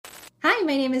Hi,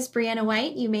 my name is Briana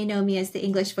White. You may know me as the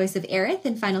English voice of Aerith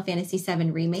in Final Fantasy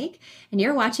VII Remake, and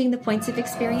you're watching the Points of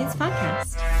Experience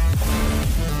podcast.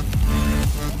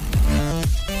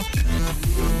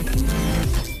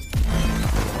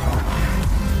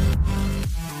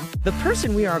 The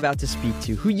person we are about to speak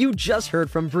to, who you just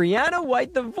heard from, Briana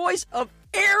White, the voice of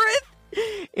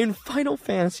Aerith in Final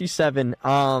Fantasy VII.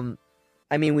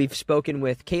 We've spoken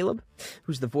with Caleb,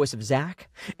 who's the voice of Zack,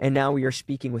 and now we are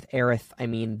speaking with Aerith. I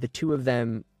mean, the two of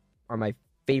them are my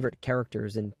favorite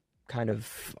characters in kind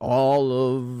of all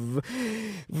of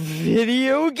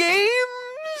video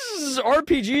games,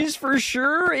 RPGs for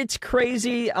sure. It's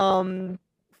crazy. The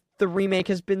remake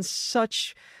has been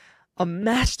such a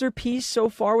masterpiece so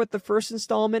far with the first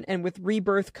installment, and with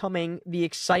Rebirth coming, the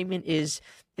excitement is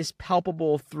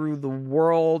palpable through the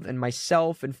world and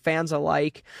myself and fans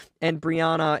alike. And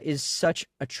Briana is such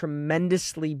a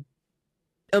tremendously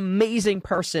amazing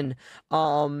person,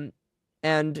 and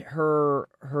her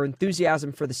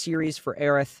enthusiasm for the series, for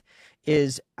Aerith,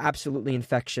 is absolutely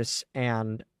infectious,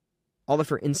 and all of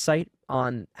her insight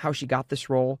on how she got this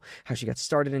role, how she got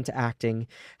started into acting,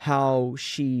 how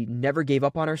she never gave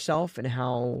up on herself, and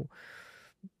how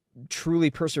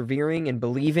truly persevering and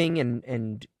believing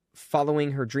and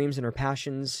following her dreams and her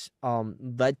passions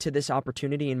led to this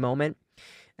opportunity and moment,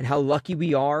 and how lucky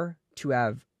we are to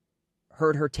have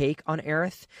heard her take on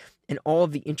Aerith and all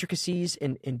of the intricacies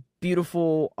and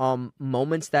beautiful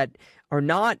moments that are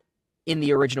not in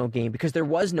the original game, because there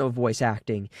was no voice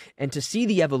acting. And to see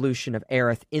the evolution of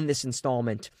Aerith in this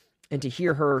installment and to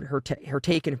hear her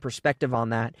take and perspective on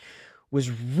that was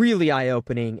really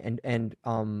eye-opening. And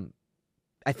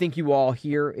I think you all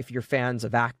here, if you're fans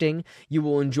of acting, you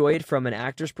will enjoy it from an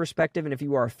actor's perspective. And if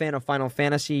you are a fan of Final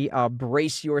Fantasy,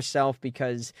 brace yourself,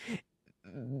 because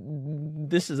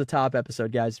this is a top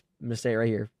episode, guys. I'm going to say it right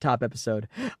here. Top episode.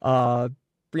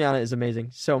 Briana is amazing.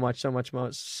 So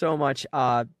much.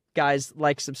 Guys,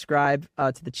 like, subscribe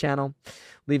to the channel.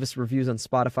 Leave us reviews on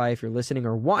Spotify if you're listening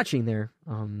or watching there.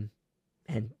 And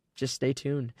just stay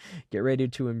tuned. Get ready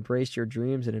to embrace your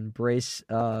dreams and embrace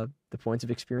the Points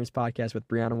of Experience podcast with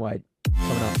Briana White.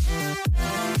 Coming up.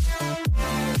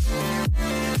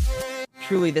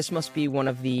 Truly, this must be one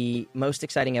of the most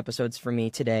exciting episodes for me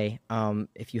today.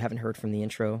 If you haven't heard from the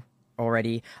intro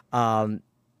already,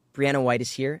 Briana White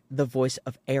is here, the voice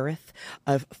of Aerith,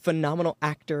 a phenomenal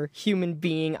actor, human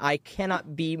being. I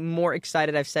cannot be more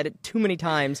excited. I've said it too many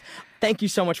times. Thank you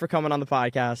so much for coming on the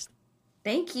podcast.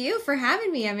 Thank you for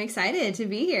having me. I'm excited to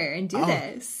be here and do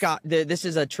this. God, this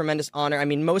is a tremendous honor. I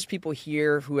mean, most people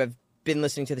here who have been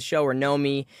listening to the show or know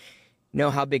me know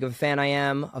how big of a fan I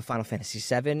am of Final Fantasy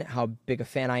VII, how big a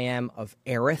fan I am of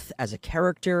Aerith as a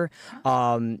character.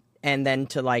 And then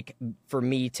for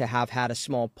me to have had a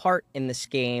small part in this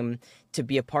game, to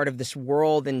be a part of this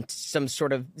world and some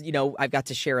sort of, I've got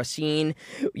to share a scene,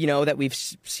 that we've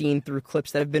seen through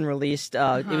clips that have been released.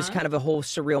 It was kind of a whole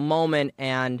surreal moment.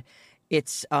 And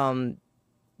it's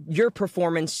your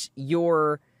performance,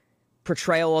 your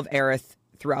portrayal of Aerith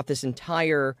throughout this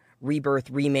entire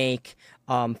Rebirth remake,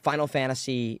 Final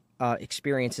Fantasy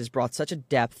experience has brought such a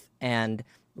depth and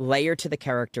layer to the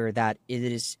character that it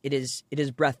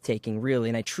is breathtaking, really,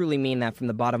 and I truly mean that from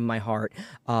the bottom of my heart.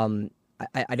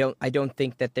 I don't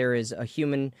think that there is a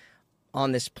human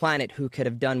on this planet who could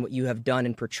have done what you have done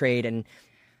and portrayed, and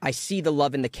I see the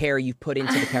love and the care you've put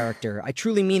into the character. I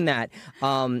truly mean that.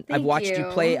 I've watched you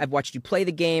play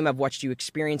the game, I've watched you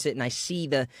experience it, and I see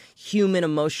the human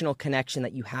emotional connection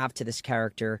that you have to this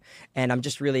character, and I'm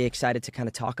just really excited to kind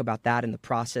of talk about that and the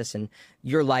process and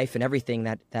your life and everything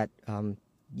that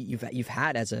you've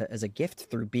had as a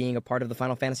gift through being a part of the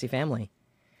Final Fantasy family.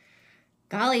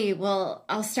 Golly, well,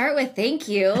 I'll start with thank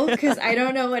you, because I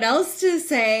don't know what else to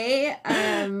say.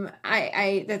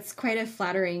 That's quite a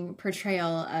flattering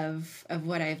portrayal of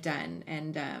what I've done,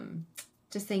 and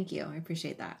just thank you. I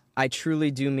appreciate that. I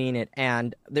truly do mean it,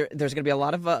 and there's going to be a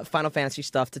lot of Final Fantasy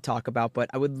stuff to talk about, but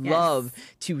I would love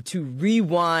to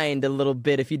rewind a little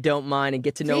bit, if you don't mind, and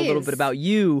get to know a little bit about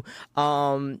you,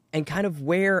 and kind of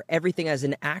where everything as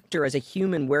an actor, as a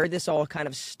human, where this all kind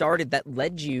of started that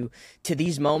led you to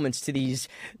these moments, to these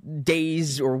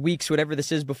days or weeks, whatever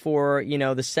this is, before,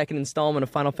 the second installment of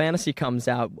Final Fantasy comes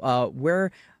out,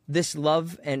 where this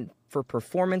love and for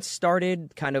performance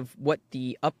started, kind of what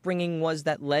the upbringing was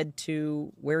that led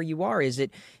to where you are.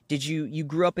 Did you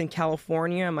grew up in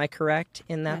California? Am I correct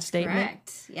in that statement?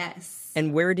 Correct. Yes.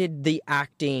 And where did the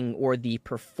acting or the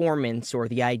performance or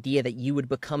the idea that you would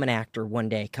become an actor one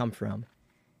day come from?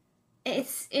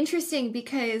 It's interesting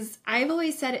because I've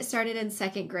always said it started in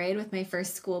second grade with my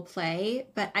first school play,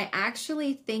 but I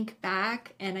actually think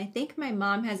back, and I think my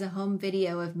mom has a home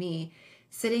video of me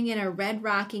sitting in a red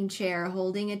rocking chair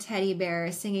holding a teddy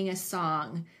bear singing a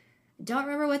song. Don't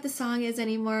remember what the song is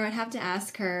anymore. I'd have to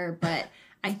ask her, but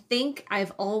I think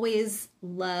I've always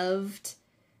loved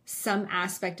some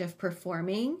aspect of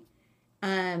performing.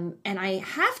 And I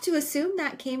have to assume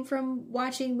that came from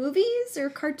watching movies or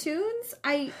cartoons.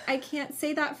 I can't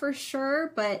say that for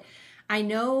sure, but I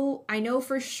know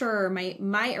for sure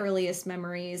my earliest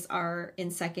memories are in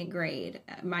second grade.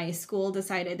 My school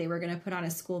decided they were going to put on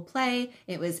a school play.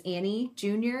 It was Annie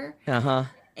Jr.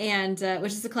 And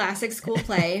which is a classic school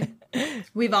play.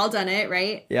 We've all done it,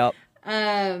 right? Yep.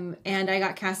 And I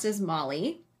got cast as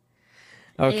Molly.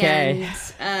 Okay.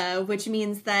 And, which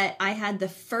means that I had the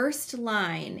first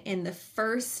line in the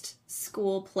first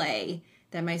school play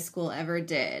that my school ever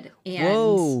did. And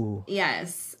whoa.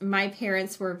 Yes, my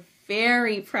parents were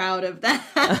very proud of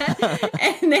that.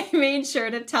 And they made sure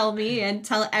to tell me and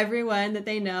tell everyone that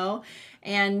they know.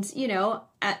 And, you know,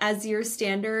 as your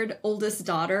standard oldest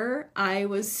daughter, I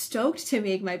was stoked to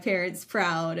make my parents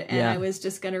proud. And I was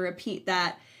just going to repeat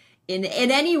that in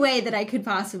any way that I could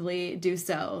possibly do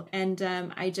so. And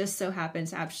I just so happened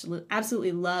to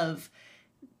absolutely love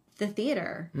the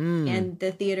theater and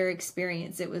the theater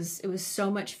experience. It was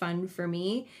so much fun for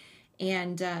me.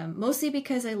 And mostly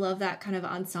because I love that kind of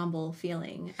ensemble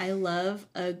feeling. I love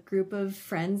a group of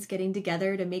friends getting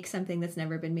together to make something that's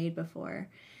never been made before.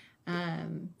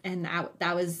 And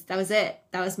that was it.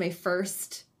 That was my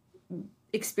first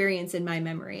experience in my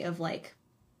memory of like,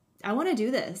 I want to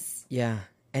do this. Yeah.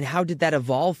 And how did that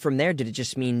evolve from there? Did it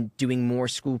just mean doing more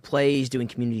school plays, doing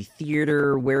community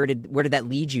theater? Where did that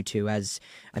lead you to? As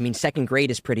I mean, second grade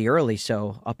is pretty early,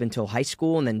 so up until high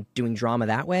school and then doing drama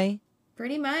that way?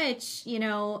 Pretty much. You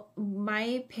know,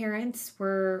 my parents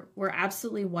were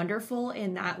absolutely wonderful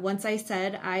in that once I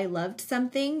said I loved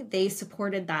something, they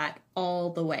supported that all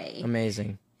the way.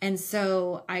 Amazing. And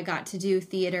so I got to do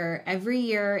theater every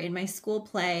year in my school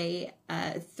play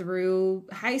through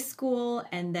high school.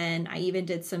 And then I even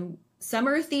did some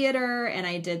summer theater and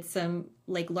I did some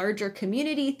like larger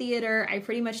community theater. I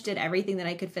pretty much did everything that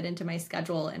I could fit into my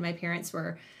schedule. And my parents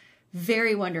were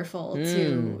very wonderful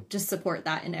to just support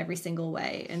that in every single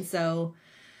way. And so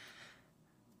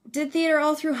did theater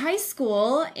all through high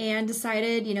school and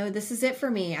decided, you know, this is it for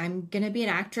me. I'm going to be an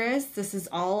actress. This is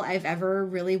all I've ever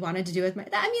really wanted to do with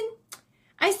I mean,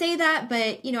 I say that,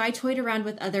 but, you know, I toyed around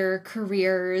with other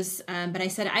careers, but I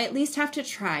said I at least have to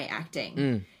try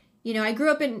acting. You know, I grew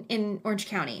up in Orange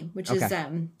County, which is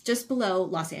just below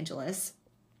Los Angeles.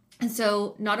 And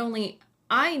so not only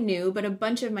I knew, but a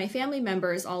bunch of my family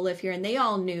members all live here, and they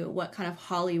all knew what kind of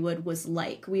Hollywood was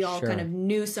like. We all kind of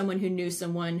knew someone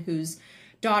whose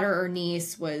daughter or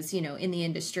niece was, you know, in the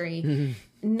industry.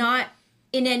 Not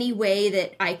in any way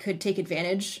that I could take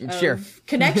advantage of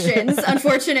connections,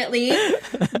 unfortunately,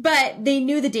 but they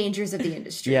knew the dangers of the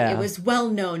industry. It was well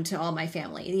known to all my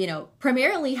family, you know,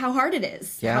 primarily how hard it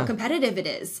is, how competitive it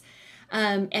is.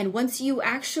 And once you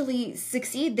actually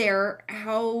succeed there,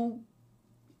 how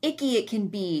icky it can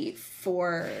be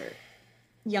for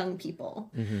young people.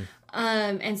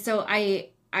 And so I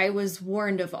was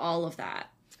warned of all of that.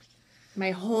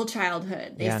 My whole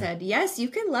childhood. They said, yes, you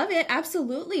can love it.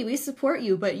 Absolutely. We support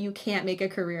you, but you can't make a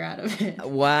career out of it.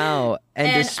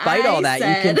 And despite all that,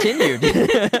 you continued.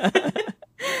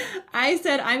 I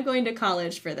said, I'm going to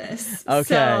college for this. Okay.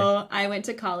 So I went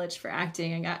to college for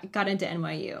acting and got into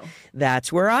NYU.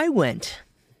 That's where I went.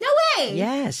 No way.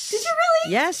 Yes. Did you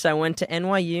really? Yes, I went to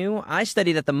NYU. I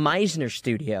studied at the Meisner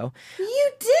Studio. You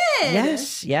did?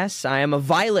 Yes. I am a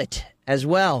Violet as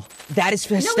well. That is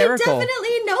hysterical. No, we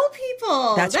definitely know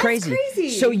people. That's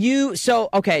crazy. So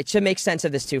okay, to make sense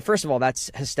of this too, first of all, that's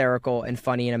hysterical and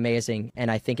funny and amazing. And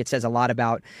I think it says a lot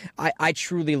about, I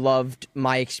truly loved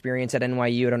my experience at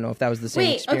NYU. I don't know if that was the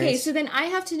same experience. Okay, so then I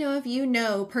have to know if you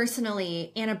know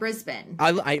personally Anna Brisbane.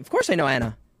 Of course I know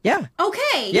Anna. Yeah.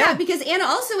 Okay. Yeah, because Anna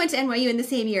also went to NYU in the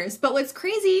same years. But what's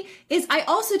crazy is I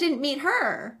also didn't meet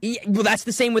her. Yeah, well, that's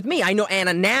the same with me. I know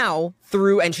Anna now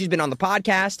and she's been on the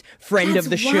podcast, friend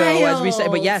of the show, as we say.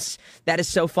 But yes, that is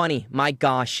so funny. My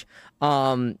gosh.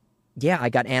 Yeah, I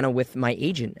got Anna with my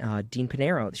agent, Dean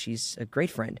Pinero. She's a great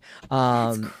friend.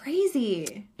 That's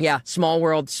crazy. Yeah, small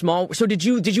world, small. So did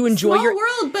you enjoy small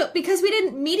world? But because we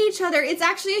didn't meet each other, it's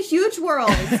actually a huge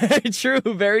world. True,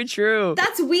 very true.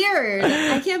 That's weird.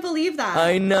 I can't believe that.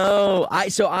 I know.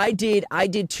 I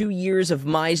did 2 years of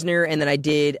Meisner, and then I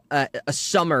did a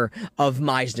summer of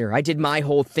Meisner. I did my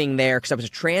whole thing there because I was a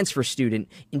transfer student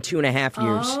in 2.5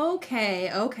 years. Okay.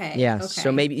 Yeah. Okay.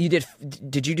 So maybe you did.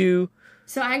 Did you do?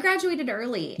 So I graduated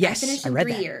early. Yes, I finished in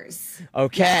 3 years.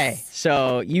 Okay, yes.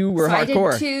 So you were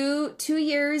hardcore. I did two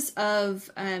years of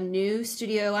new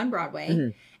studio on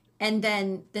Broadway, and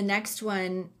then the next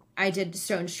one I did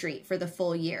Stone Street for the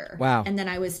full year. Wow! And then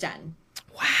I was done.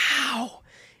 Wow!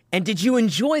 And did you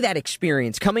enjoy that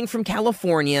experience coming from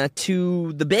California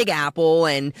to the Big Apple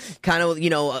and kind of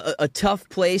a tough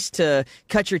place to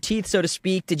cut your teeth, so to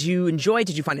speak? Did you enjoy it?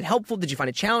 Did you find it helpful? Did you find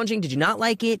it challenging? Did you not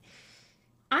like it?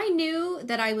 I knew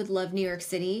that I would love New York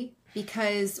City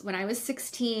because when I was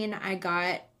 16, I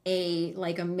got a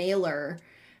mailer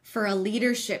for a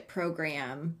leadership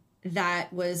program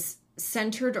that was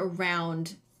centered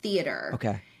around theater.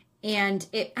 Okay. And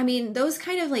those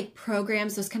kind of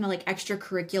programs, those kind of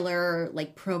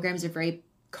extracurricular programs are very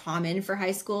common for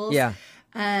high schools. Yeah.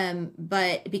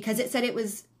 But because it said it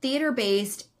was theater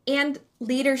based and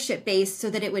leadership based so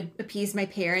that it would appease my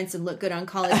parents and look good on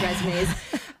college resumes.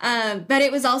 But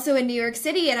it was also in New York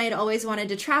City and I had always wanted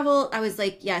to travel. I was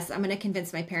like, yes, I'm going to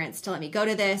convince my parents to let me go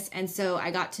to this. And so I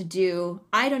got to do,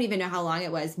 I don't even know how long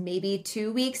it was, maybe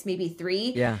 2 weeks, maybe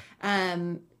 3. Yeah.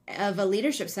 Of a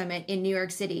leadership summit in New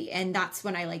York City. And that's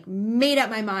when I made up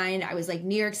my mind. I was like,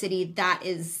 New York City,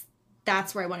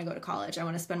 that's where I want to go to college. I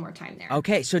want to spend more time there.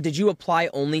 Okay, so did you apply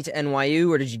only to NYU,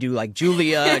 or did you do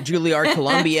Juilliard,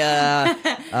 Columbia?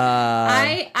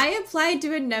 I applied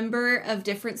to a number of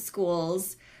different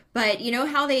schools, but you know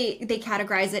how they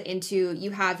categorize it into,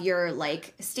 you have your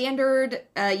standard,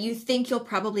 you think you'll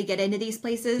probably get into these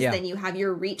places, then you have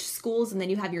your reach schools, and then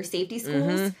you have your safety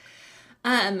schools.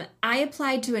 I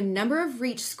applied to a number of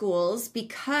reach schools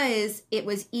because it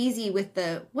was easy with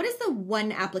what is the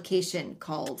one application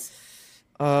called?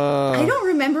 I don't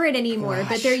remember it anymore,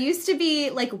 but there used to be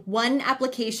one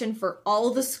application for all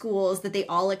the schools that they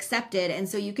all accepted. And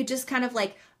so you could just kind of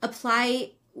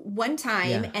apply one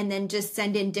time and then just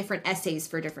send in different essays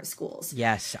for different schools.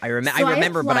 Yes, I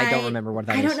remember, but I don't remember what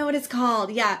that is. I don't know what it's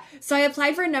called. Yeah. So I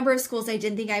applied for a number of schools I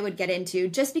didn't think I would get into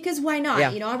just because why not?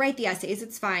 Yeah. I'll write the essays.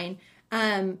 It's fine.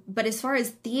 But as far as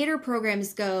theater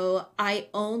programs go, I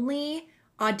only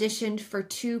auditioned for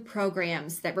 2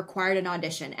 programs that required an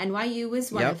audition. NYU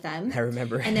was one of them. I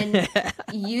remember. And then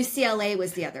UCLA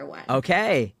was the other one.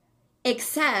 Okay.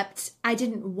 Except I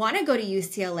didn't want to go to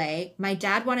UCLA. My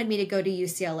dad wanted me to go to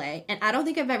UCLA. And I don't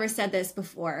think I've ever said this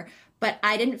before, but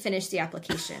I didn't finish the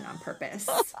application on purpose.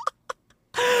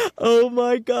 Oh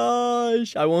my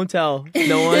gosh. I won't tell.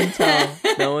 No one tell.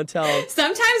 No one tell.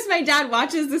 Sometimes my dad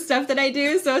watches the stuff that I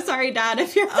do. So sorry, Dad,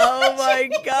 if you're Oh my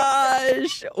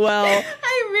gosh. Well,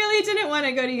 I really didn't want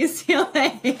to go to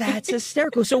UCLA. That's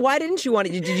hysterical. So why didn't you want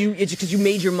to? Did you? It's because you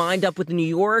made your mind up with New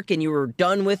York and you were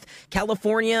done with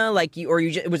California,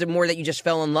 was it more that you just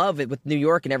fell in love with New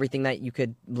York and everything that you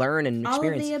could learn and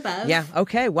experience? All of the above. Yeah.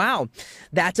 Okay. Wow.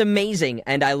 That's amazing,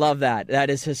 and I love that. That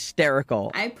is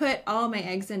hysterical. I put all my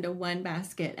eggs into one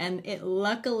basket, and it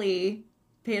luckily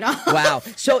paid off. Wow.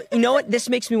 So, you know what? This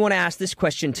makes me want to ask this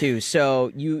question, too.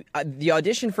 So, the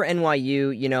audition for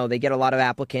NYU, they get a lot of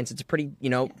applicants. It's a pretty,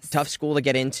 tough school to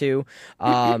get into.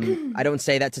 I don't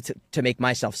say that to make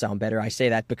myself sound better. I say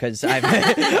that because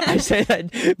I say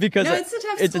that because no, it's a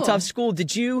tough school. A tough school.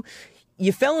 Did you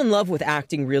fell in love with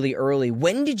acting really early.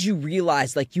 When did you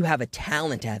realize, you have a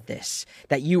talent at this,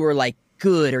 that you were,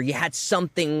 good, or you had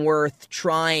something worth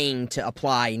trying to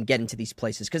apply and get into these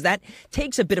places? Because that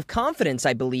takes a bit of confidence,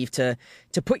 I believe, to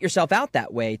put yourself out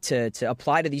that way, to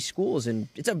apply to these schools. And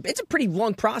it's a pretty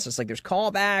long process. There's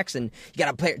callbacks, and you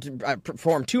got to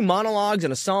perform 2 monologues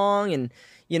and a song, and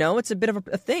it's a bit of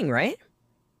a thing, right?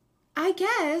 I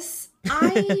guess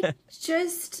I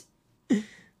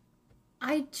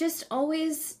just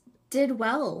always did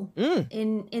well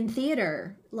in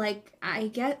theater.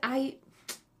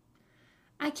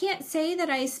 I can't say that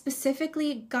I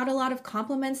specifically got a lot of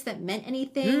compliments that meant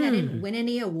anything. I didn't win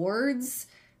any awards,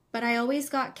 but I always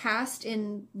got cast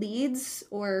in leads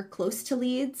or close to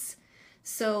leads.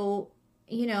 So,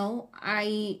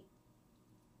 I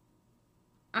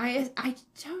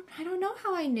don't know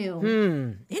how I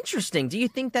knew. Interesting. Do you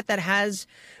think that has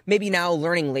maybe now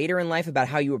learning later in life about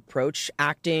how you approach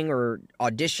acting or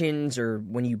auditions or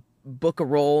when you book a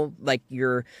role,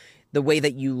 the way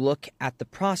that you look at the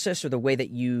process or the way that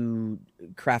you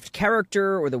craft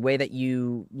character or the way that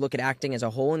you look at acting as a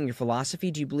whole in your philosophy?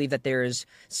 Do you believe that there is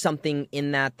something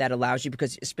in that that allows you,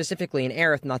 because specifically in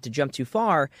Aerith, not to jump too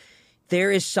far,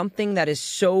 there is something that is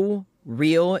so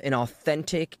real and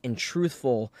authentic and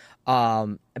truthful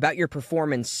about your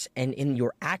performance and in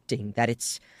your acting that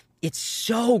it's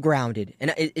so grounded.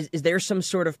 And is there some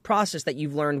sort of process that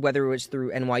you've learned, whether it was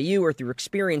through NYU or through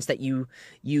experience, that you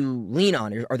lean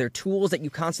on? Are there tools that you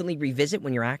constantly revisit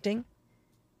when you're acting?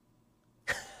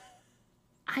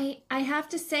 I have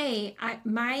to say,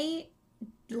 my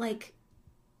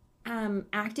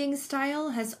acting style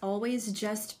has always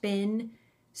just been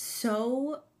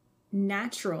so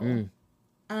natural.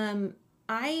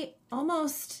 I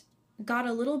almost got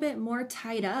a little bit more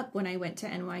tied up when I went to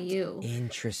NYU.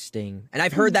 Interesting. And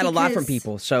I've heard that a lot from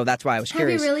people, so that's why I was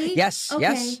curious. Have you really? Yes, okay.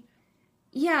 yes.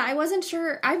 Yeah, I wasn't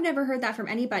sure. I've never heard that from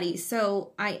anybody,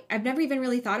 so I've never even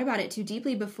really thought about it too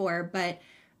deeply before, but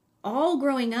all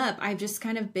growing up, I've just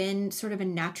kind of been sort of a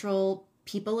natural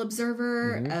people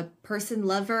observer, a person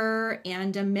lover,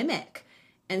 and a mimic.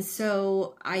 And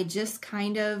so I just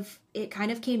it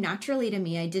kind of came naturally to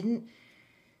me. I didn't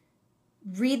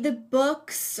read the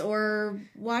books or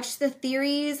watch the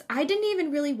theories. I didn't even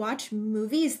really watch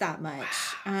movies that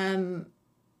much. I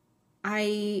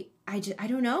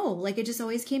don't know. Like, it just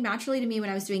always came naturally to me when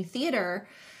I was doing theater.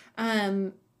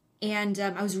 And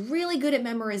I was really good at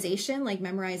memorization, like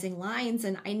memorizing lines,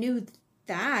 and I knew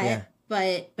that. Yeah.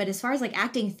 But as far as like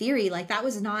acting theory, like that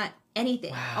was not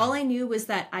anything. Wow. All I knew was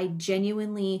that I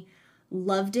genuinely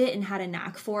loved it and had a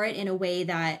knack for it in a way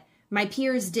that my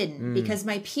peers didn't, because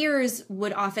my peers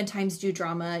would oftentimes do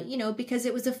drama, because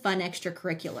it was a fun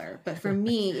extracurricular. But for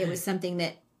me, it was something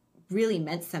that really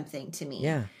meant something to me.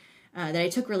 Yeah. That I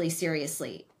took really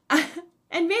seriously.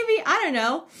 And maybe, I don't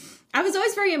know, I was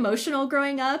always very emotional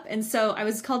growing up. And so I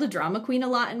was called a drama queen a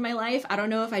lot in my life. I don't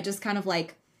know if I just kind of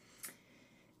like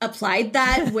applied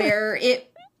that where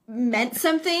it meant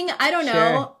something. I don't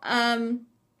know.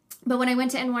 But when I went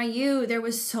to NYU, there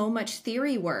was so much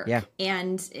theory work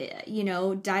and,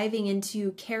 diving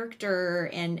into character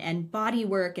and body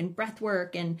work and breath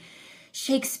work and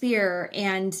Shakespeare.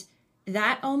 And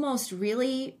that almost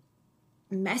really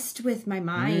messed with my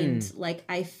mind. Like,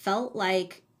 I felt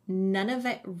like none of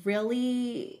it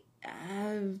really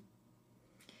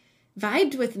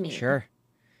vibed with me. Sure.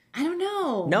 I don't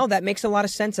know. No, that makes a lot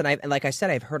of sense. And like I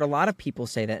said, I've heard a lot of people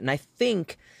say that. And I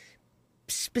think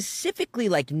specifically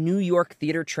like New York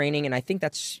theater training, and I think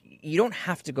you don't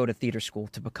have to go to theater school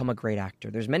to become a great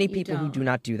actor. There's many people who do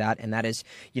not do that, and that is,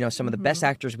 some of the best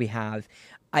actors we have.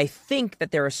 I think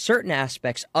that there are certain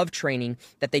aspects of training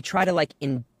that they try to like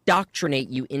indoctrinate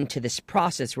you into this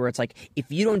process where it's like, if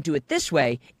you don't do it this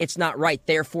way, it's not right,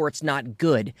 therefore it's not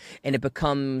good, and it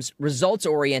becomes results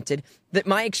oriented. That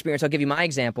my experience, I'll give you my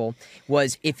example,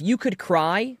 was if you could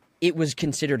cry, it was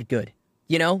considered good.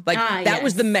 That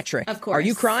was the metric. Of course. Are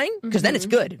you crying? Because then it's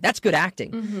good. That's good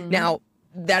acting. Now,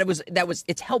 that was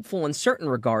it's helpful in certain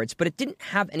regards, but it didn't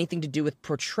have anything to do with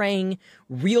portraying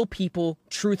real people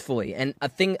truthfully. And a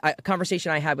conversation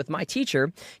I had with my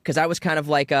teacher, because I was kind of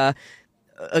like a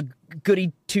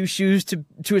goody two shoes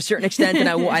to a certain extent, and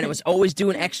I was always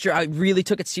doing extra. I really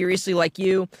took it seriously, like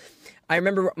you. I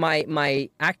remember my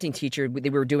acting teacher, we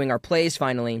were doing our plays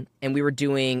finally, and we were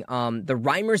doing the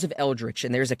Rhymers of Eldritch,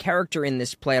 and there's a character in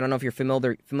this play, I don't know if you're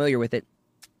familiar with it.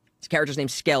 His character's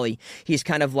name's Skelly. He's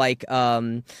kind of like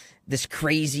this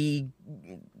crazy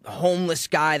homeless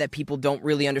guy that people don't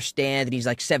really understand, and he's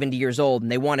like 70 years old, and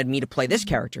they wanted me to play this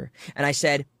character. And I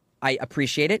said, I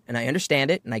appreciate it, and I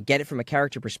understand it, and I get it from a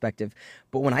character perspective,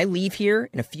 but when I leave here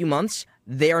in a few months,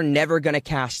 they are never going to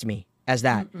cast me as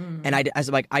that. And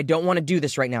I don't want to do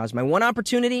this right now. It's my one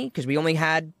opportunity, because we only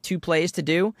had 2 plays to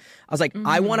do. I was like,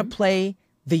 I want to play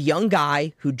the young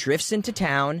guy who drifts into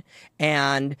town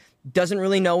and doesn't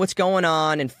really know what's going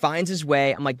on and finds his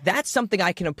way. I'm like, that's something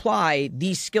I can apply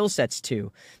these skill sets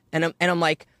to. And I'm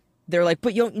like, they're like,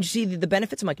 but you don't see the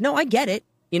benefits? I'm like, no, I get it.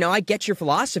 I get your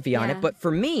philosophy on it. But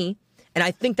for me, and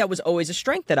I think that was always a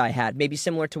strength that I had, maybe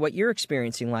similar to what you're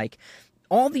experiencing, like,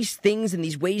 all these things and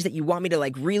these ways that you want me to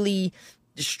like really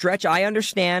stretch, I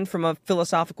understand from a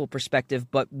philosophical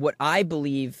perspective, but what I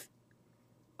believe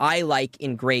I like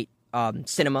in great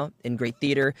cinema, in great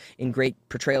theater, in great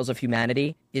portrayals of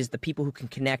humanity is the people who can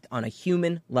connect on a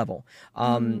human level.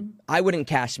 I wouldn't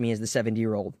cast me as the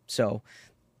 70-year-old, so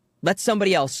let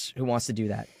somebody else who wants to do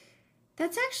that.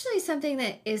 That's actually something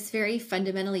that is very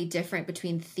fundamentally different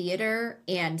between theater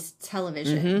and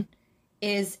television.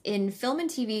 Is in film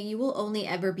and TV, you will only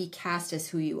ever be cast as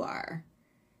who you are.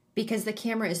 because the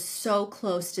camera is so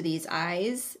close to these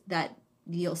eyes that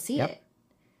you'll see it.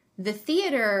 The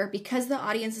theater, because the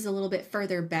audience is a little bit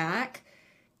further back,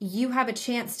 you have a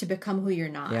chance to become who you're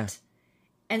not. Yeah.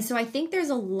 And so I think there's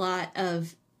a lot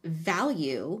of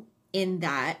value in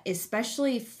that,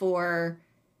 especially for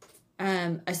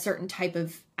a certain type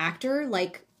of actor,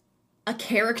 like a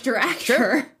character actor.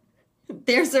 Sure.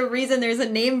 There's a reason there's a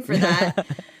name for that.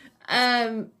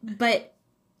 But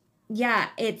yeah,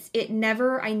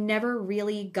 I never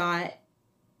really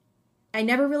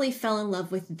fell in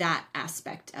love with that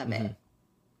aspect of it,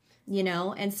 you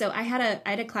know? And so I had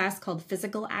a class called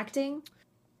physical acting,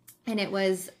 and it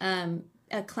was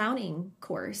a clowning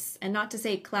course. And not to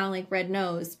say clown like red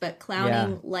nose, but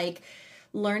clowning like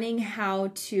learning how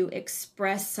to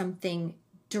express something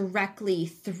directly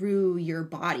through your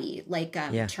body, like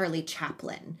Charlie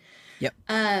Chaplin. Yep.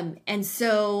 And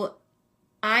so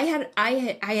I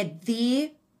had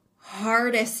the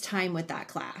hardest time with that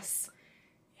class.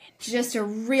 Just a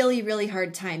really, really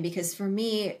hard time, because for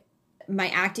me, my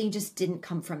acting just didn't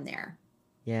come from there.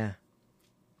 Yeah.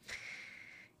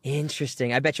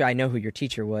 Interesting. I bet you I know who your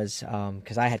teacher was,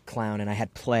 because I had clown and I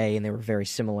had play, and they were very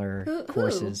similar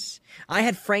courses. Who? I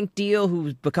had Frank Deal,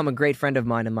 who's become a great friend of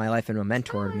mine in my life and a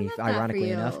mentor to me,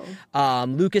 ironically enough.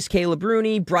 Lucas Caleb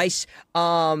Rooney, Bryce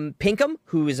Pinkham,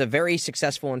 who is a very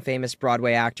successful and famous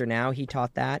Broadway actor now. He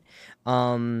taught that.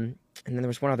 And then there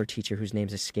was one other teacher whose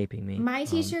name's escaping me. My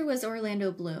teacher was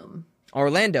Orlando Bloom.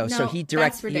 Orlando. No, so he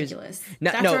directed. That's ridiculous.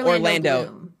 That's Orlando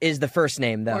Bloom. Is the first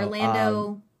name, though.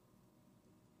 Orlando.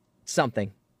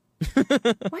 Something. Why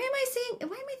am I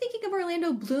thinking of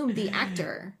Orlando Bloom, the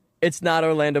actor? It's not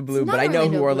Orlando Bloom, but I know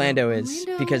who Orlando is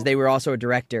because they were also a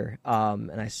director.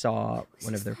 And I saw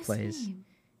one of their plays. Name?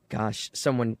 Gosh,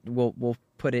 someone will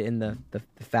put it in the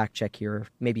fact check here.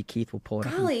 Maybe Keith will pull it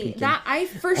up. Golly, that I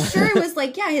for sure was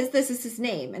like, this is his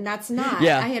name, and that's not.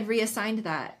 Yeah. I had reassigned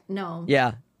that. No.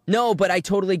 Yeah. No, but I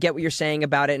totally get what you're saying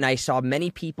about it, and I saw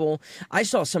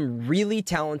some really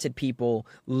talented people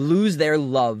lose their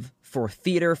love for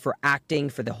theater, for acting,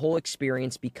 for the whole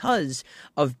experience because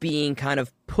of being kind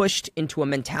of pushed into a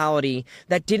mentality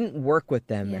that didn't work with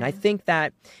them. Yeah. And I think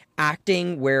that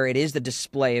acting, where it is the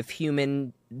display of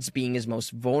humans being as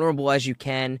most vulnerable as you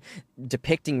can,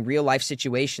 depicting real life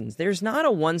situations, there's not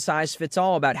a one size fits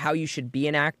all about how you should be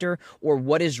an actor or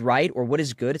what is right or what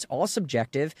is good. It's all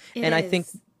subjective. I think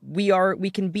we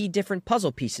can be different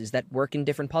puzzle pieces that work in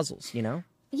different puzzles, you know?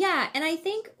 Yeah, and I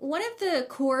think one of the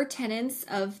core tenets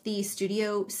of the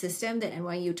studio system that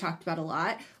NYU talked about a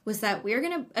lot was that we're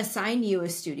going to assign you a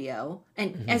studio.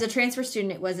 And as a transfer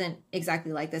student, it wasn't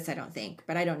exactly like this, I don't think.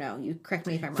 But I don't know. You correct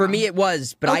me if I'm wrong. For me, it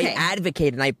was. But okay. I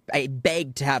advocated and I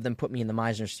begged to have them put me in the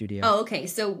Meisner studio. Oh, okay.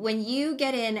 So when you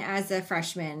get in as a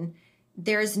freshman,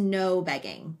 there's no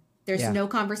begging. There's no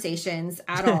conversations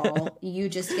at all. You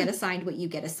just get assigned what you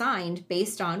get assigned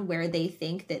based on where they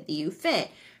think that you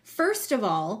fit. First of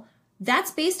all, that's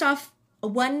based off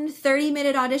one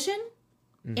 30-minute audition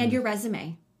and your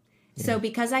resume. Yeah. So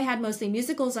because I had mostly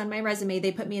musicals on my resume,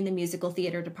 they put me in the musical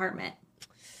theater department.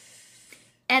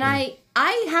 And I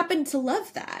happened to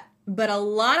love that. But a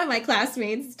lot of my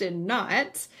classmates did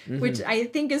not, which I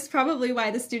think is probably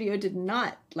why the studio did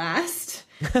not last.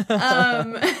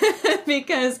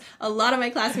 Because a lot of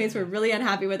my classmates were really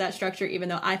unhappy with that structure, even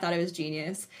though I thought it was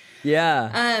genius.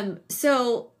 Yeah.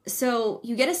 So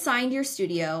you get assigned your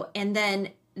studio, and then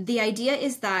the idea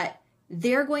is that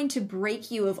they're going to break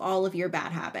you of all of your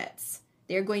bad habits.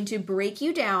 They're going to break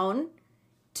you down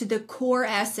to the core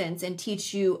essence and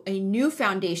teach you a new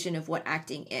foundation of what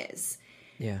acting is.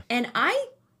 Yeah. And I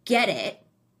get it,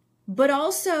 but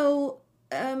also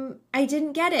I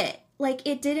didn't get it. Like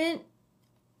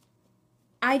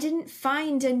I didn't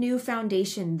find a new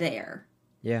foundation there.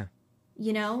 Yeah.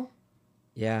 You know?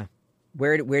 Yeah.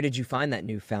 Where did you find that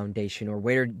new foundation, or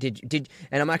where did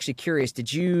and I'm actually curious,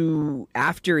 did you,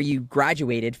 after you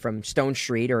graduated from Stone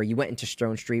Street, or you went into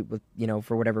Stone Street with,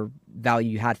 for whatever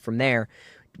value you had from there,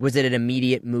 was it an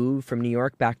immediate move from New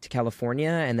York back to California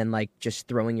and then like just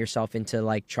throwing yourself into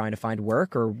like trying to find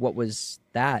work, or what was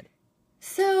that?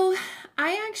 So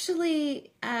I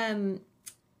actually,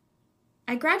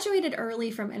 I graduated early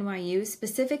from NYU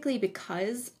specifically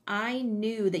because I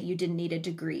knew that you didn't need a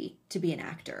degree to be an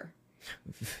actor.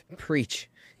 Preach.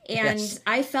 And yes.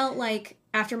 I felt like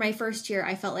after my first year,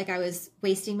 I felt like I was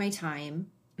wasting my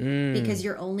time. Because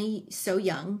you're only so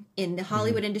young. In the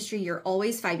Hollywood industry, you're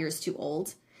always 5 years too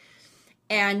old.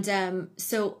 And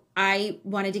so I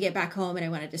wanted to get back home and I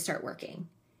wanted to start working.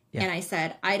 Yeah. And I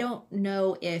said, I don't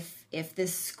know if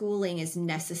this schooling is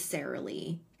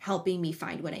necessarily helping me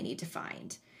find what I need to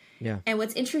find. Yeah. And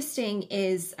what's interesting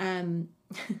is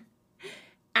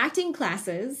acting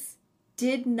classes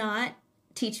did not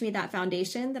teach me that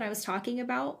foundation that I was talking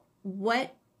about.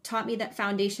 What taught me that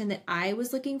foundation that I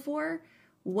was looking for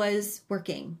was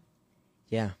working.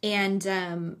 Yeah.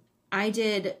 And I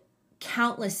did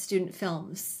countless student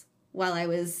films while I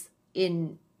was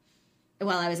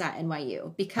at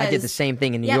NYU, because I did the same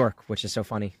thing in New York, which is so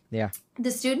funny. Yeah.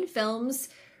 The student films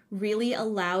really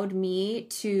allowed me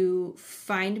to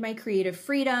find my creative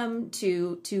freedom,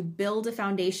 to build a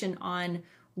foundation on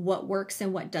what works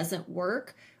and what doesn't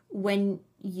work. When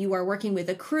you are working with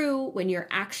a crew, when you're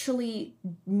actually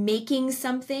making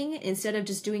something instead of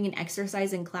just doing an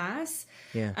exercise in class.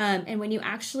 Yeah. And when you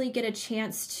actually get a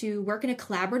chance to work in a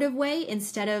collaborative way,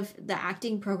 instead of the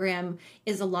acting program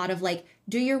is a lot of like,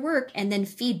 do your work and then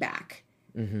feedback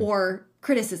or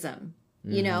criticism,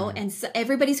 you know? And so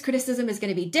everybody's criticism is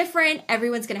going to be different.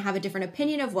 Everyone's going to have a different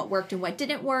opinion of what worked and what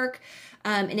didn't work.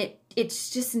 And it's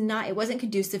just not, it wasn't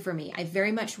conducive for me. I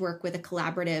very much work with a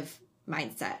collaborative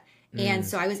mindset. And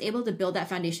so I was able to build that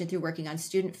foundation through working on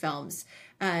student films.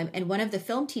 And one of the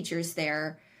film teachers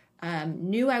there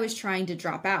knew I was trying to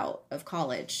drop out of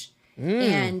college.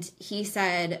 And he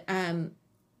said,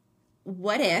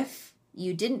 what if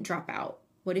you didn't drop out?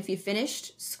 What if you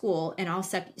finished school and I'll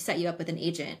set you up with an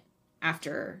agent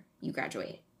after you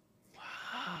graduate?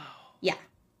 Wow. Yeah.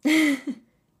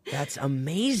 That's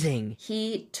amazing.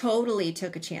 He totally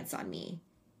took a chance on me.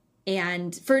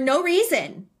 And for no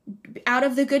reason. Out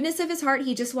of the goodness of his heart,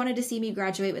 he just wanted to see me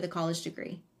graduate with a college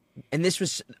degree. And this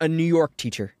was a New York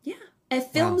teacher? Yeah. A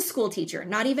film school teacher,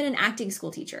 not even an acting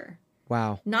school teacher.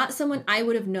 Wow. Not someone I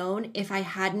would have known if I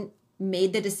hadn't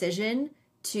made the decision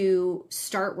to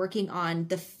start working on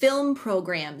the film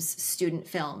program's student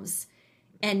films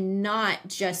and not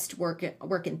just work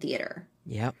in theater.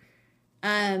 Yep.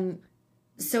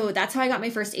 So that's how I got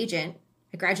my first agent.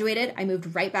 I graduated, I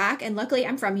moved right back, and luckily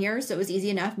I'm from here, so it was easy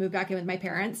enough, moved back in with my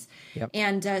parents,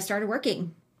 and started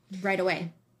working right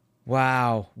away.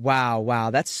 Wow.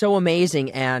 That's so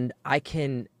amazing, and I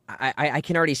can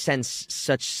already sense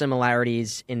such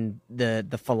similarities in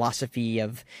the philosophy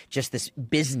of just this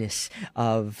business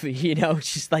of,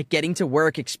 just like getting to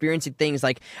work, experiencing things.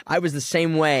 Like I was the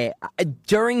same way.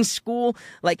 During school,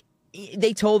 like,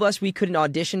 they told us we couldn't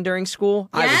audition during school.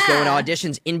 I was going to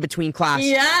auditions in between class.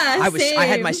 Yeah, same. I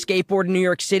had my skateboard in New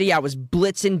York City. I was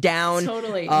blitzing down.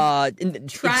 Totally.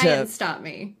 Try and stop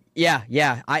me.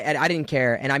 Yeah. I didn't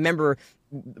care. And I remember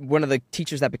one of the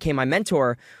teachers that became my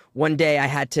mentor, one day I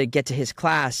had to get to his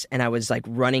class and I was like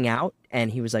running out and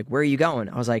he was like, "Where are you going?"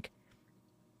 I was like,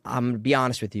 "I'm going to be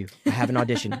honest with you. I have an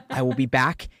audition. I will be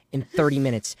back in 30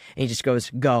 minutes. And he just goes,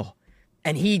 "Go."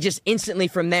 And he just instantly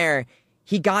from there,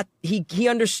 he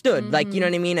understood, like, you know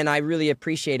what I mean? And I really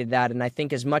appreciated that. And I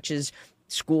think as much as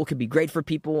school could be great for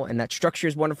people and that structure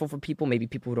is wonderful for people, maybe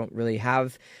people who don't really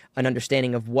have an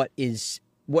understanding of what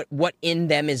in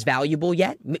them is valuable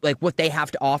yet, like what they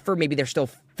have to offer. Maybe they're still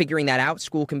figuring that out.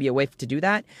 School can be a way to do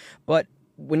that. But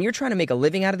when you're trying to make a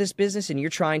living out of this business and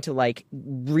you're trying to like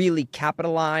really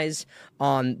capitalize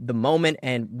on the moment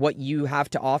and what you have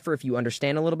to offer, if you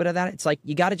understand a little bit of that, it's like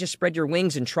you got to just spread your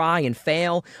wings and try and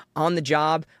fail on the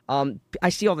job. I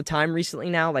see all the time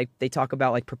recently now, like they talk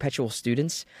about like perpetual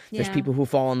students. There's people who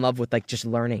fall in love with like just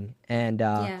learning, and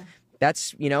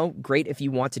that's, great if you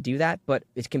want to do that, but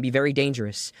it can be very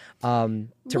dangerous to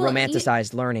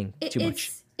romanticize learning too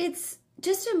much. It's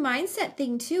just a mindset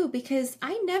thing too, because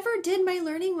I never did my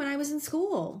learning when I was in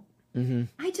school.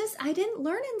 I didn't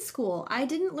learn in school. I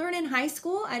didn't learn in high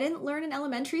school. I didn't learn in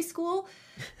elementary school.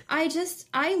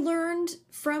 I learned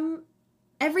from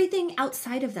everything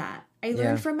outside of that. I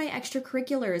learned from my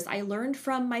extracurriculars. I learned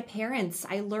from my parents.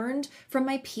 I learned from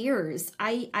my peers.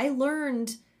 I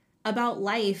learned about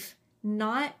life,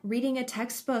 not reading a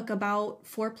textbook about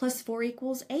 4 + 4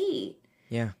 = 8.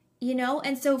 Yeah.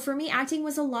 And so for me, acting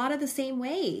was a lot of the same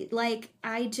way. Like,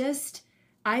 I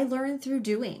learned through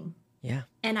doing. Yeah.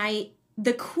 And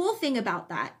the cool thing about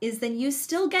that is then you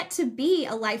still get to be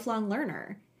a lifelong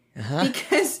learner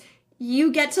because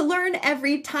you get to learn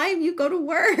every time you go to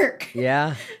work.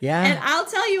 Yeah. And I'll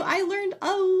tell you, I learned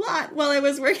a lot while I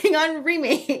was working on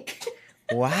Remake.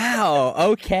 Wow.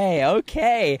 Okay.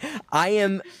 I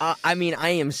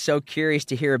am so curious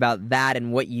to hear about that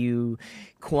and what you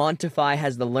quantify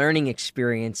as the learning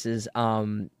experiences.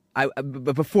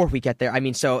 But before we get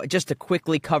there, so just to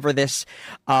quickly cover this,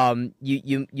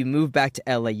 you moved back to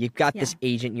LA. You've got this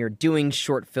agent. You're doing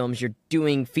short films. You're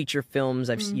doing feature films.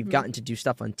 You've gotten to do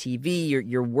stuff on TV.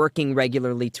 You're working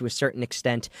regularly to a certain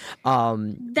extent.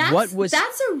 That's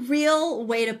a real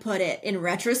way to put it in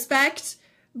retrospect.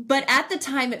 But at the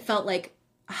time, it felt like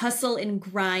hustle and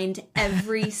grind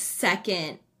every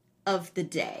second of the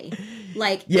day.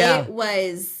 Like, it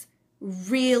was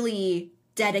really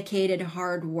dedicated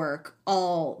hard work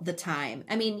all the time.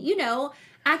 I mean, you know,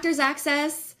 Actors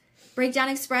Access, Breakdown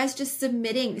Express, just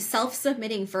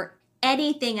self-submitting for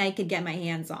anything I could get my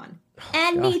hands on.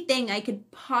 Anything I could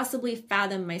possibly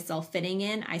fathom myself fitting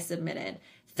in, I submitted.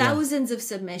 Thousands of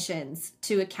submissions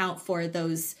to account for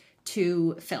those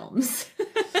 2 films.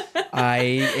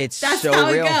 That's so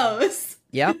how real. It goes.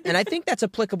 Yeah, and I think that's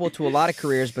applicable to a lot of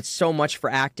careers, but so much for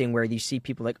acting, where you see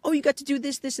people like, oh, you got to do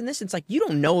this, this, and this. It's like, you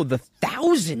don't know the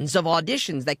thousands of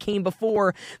auditions that came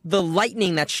before the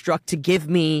lightning that struck to give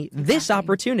me this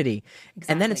opportunity.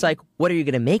 Exactly. And then it's like, what are you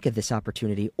going to make of this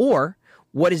opportunity? Or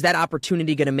what is that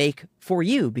opportunity going to make for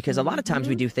you? Because a lot of times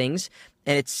we do things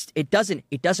and it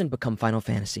doesn't become Final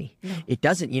Fantasy. No. It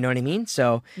doesn't, you know what I mean?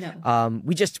 So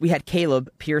we had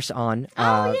Caleb Pierce on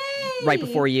right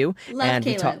before you. Love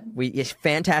Caleb. It's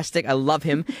fantastic. I love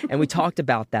him. And we talked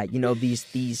about that, you know,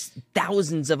 these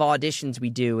thousands of auditions we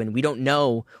do, and we don't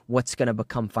know what's going to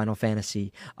become Final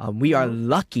Fantasy. We are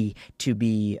lucky to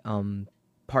be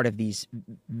part of these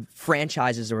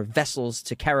franchises or vessels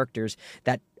to characters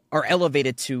that are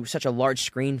elevated to such a large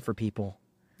screen for people.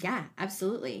 Yeah,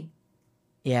 absolutely.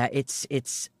 Yeah,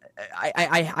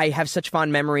 I have such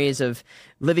fond memories of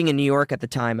living in New York at the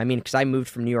time. I mean, because I moved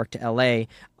from New York to LA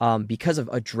because of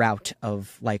a drought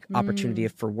of like opportunity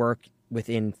for work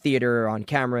within theater, on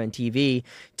camera, and TV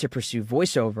to pursue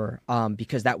voiceover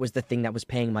because that was the thing that was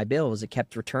paying my bills. It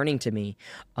kept returning to me.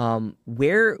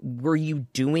 Where were you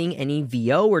doing any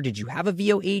VO, or did you have a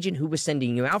VO agent who was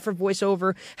sending you out for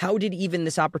voiceover? How did even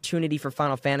this opportunity for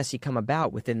Final Fantasy come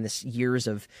about within this years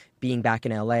of being back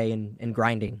in LA and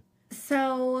grinding?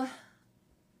 So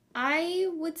I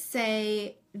would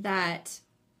say that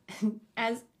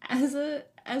as a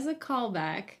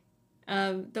callback,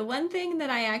 the one thing that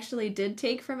I actually did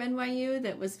take from NYU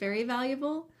that was very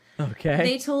valuable,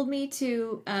 they told me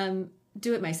to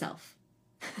do it myself.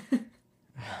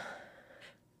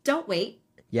 Don't wait.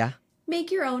 Yeah.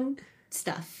 Make your own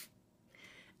stuff.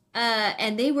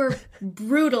 And they were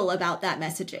brutal about that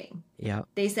messaging. Yeah.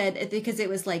 They said, because it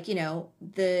was like, you know,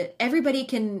 everybody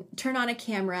can turn on a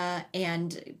camera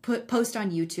and post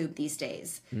on YouTube these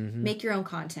days. Mm-hmm. Make your own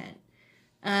content.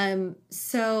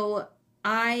 So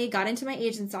I got into my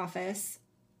agent's office,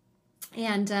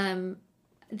 and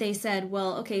they said,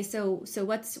 well, okay, so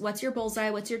what's your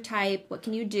bullseye? What's your type? What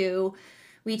can you do?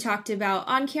 We talked about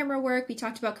on-camera work. We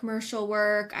talked about commercial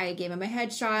work. I gave him my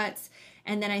headshots.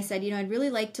 And then I said, you know, I'd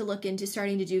really like to look into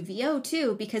starting to do VO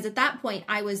too, because at that point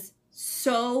I was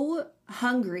so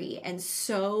hungry and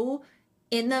so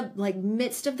in the like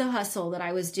midst of the hustle that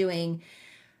I was doing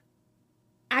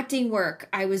acting work.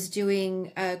 I was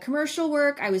doing commercial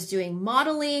work. I was doing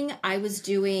modeling. I was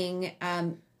doing,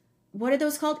 what are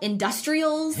those called?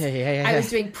 Industrials. Yeah. I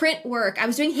was doing print work. I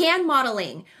was doing hand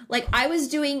modeling. Like, I was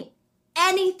doing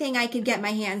anything I could get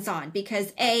my hands on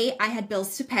because A, I had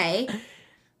bills to pay,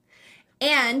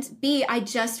 and B, I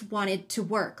just wanted to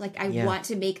work. Like, I want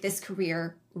to make this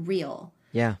career real.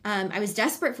 Yeah. I was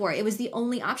desperate for it. It was the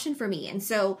only option for me. And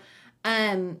so,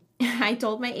 I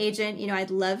told my agent, you know,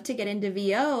 I'd love to get into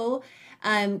VO.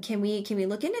 Can we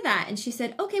look into that? And she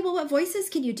said, okay, well, what voices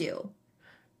can you do?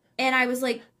 And I was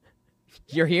like,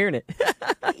 you're hearing it.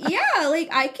 yeah, like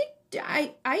I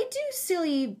do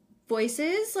silly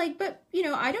voices, like, but you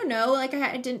know, I don't know. Like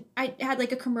I had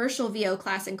like a commercial VO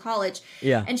class in college.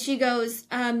 Yeah. And she goes,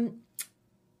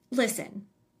 listen,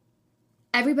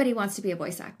 everybody wants to be a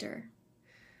voice actor.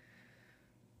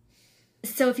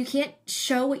 So if you can't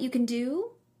show what you can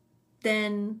do,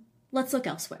 then let's look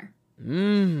elsewhere.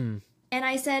 And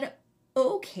I said,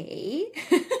 okay.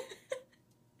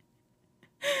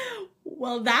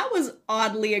 Well, that was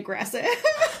oddly aggressive.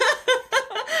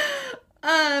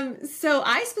 So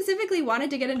I specifically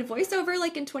wanted to get into voiceover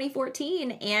like in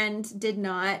 2014 and did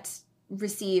not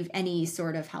receive any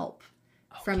sort of help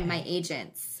from my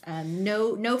agents.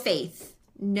 No faith,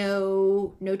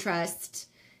 no trust.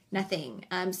 Nothing.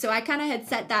 So I kind of had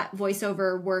set that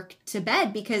voiceover work to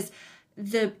bed because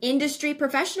the industry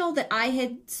professional that I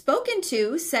had spoken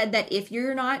to said that if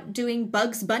you're not doing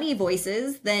Bugs Bunny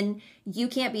voices, then you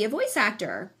can't be a voice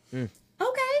actor.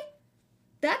 Okay,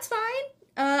 that's fine.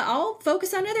 I'll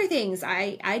focus on other things.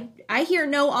 I hear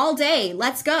no all day.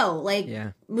 Let's go. Like,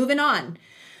 moving on.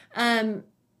 And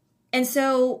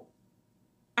so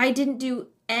I didn't do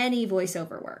any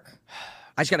voiceover work.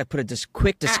 I just got to put a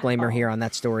quick disclaimer here on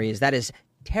that story. Is that is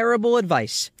terrible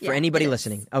advice for anybody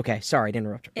listening. Okay, sorry to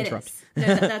interrupt. It is.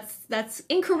 No, that's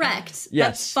incorrect. Yes.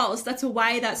 That's false. That's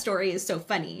why that story is so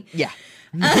funny. Yeah.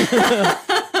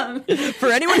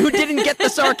 For anyone who didn't get the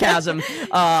sarcasm,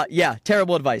 yeah,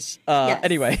 terrible advice. Yes.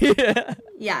 Anyway.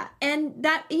 Yeah. And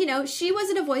that, she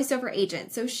wasn't a voiceover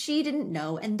agent, so she didn't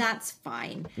know, and that's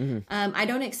fine. I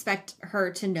don't expect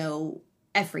her to know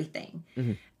everything.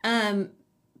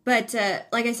 But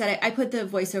like I said, I put the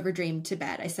voiceover dream to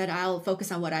bed. I said, I'll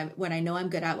focus on what I know I'm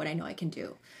good at, what I know I can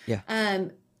do. Yeah.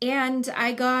 And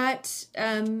I got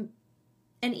an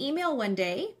email one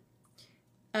day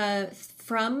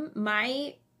from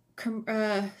my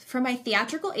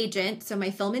theatrical agent, so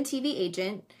my film and TV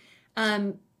agent,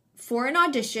 for an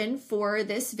audition for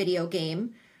this video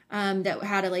game that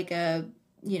had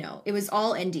it was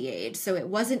all NDA'd, so it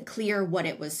wasn't clear what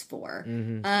it was for.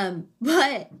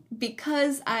 But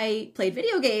because I played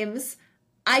video games,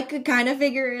 I could kind of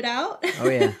figure it out. Oh,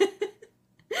 yeah.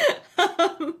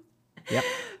 Yep.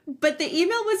 But the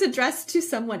email was addressed to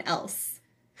someone else.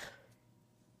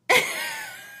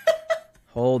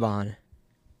 Hold on.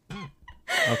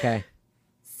 Okay.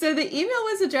 So the email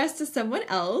was addressed to someone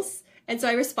else, and so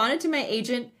I responded to my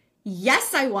agent,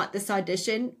 yes, I want this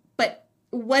audition, but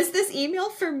was this email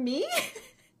for me?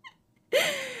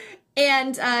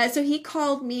 And so he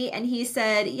called me and he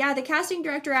said, yeah, the casting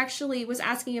director actually was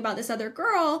asking about this other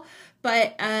girl,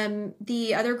 but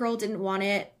the other girl didn't want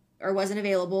it or wasn't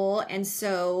available. And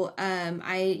so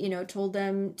I, told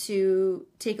them to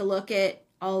take a look at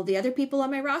all the other people on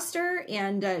my roster.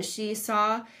 And she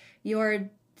saw your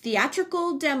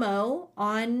theatrical demo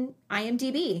on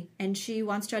IMDb and she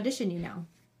wants to audition you now.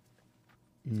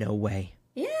 No way.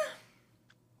 Yeah.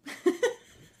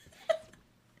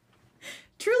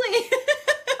 Truly.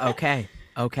 Okay.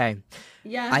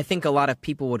 Yeah. I think a lot of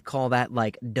people would call that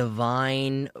like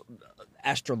divine,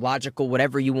 astrological,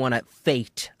 whatever you want to,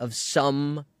 fate of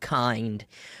some kind.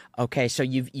 Okay, so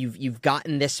you've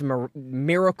gotten this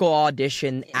miracle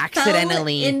audition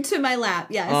accidentally fell into my lap.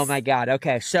 Yes. Oh my God.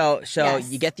 Okay, so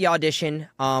Yes. you get the audition.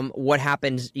 What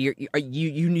happens? You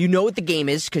know what the game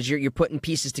is because you're putting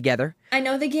pieces together. I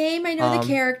know the game. I know the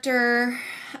character.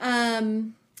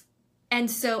 And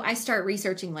so I start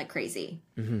researching like crazy.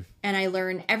 And I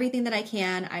learn everything that I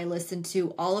can. I listen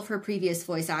to all of her previous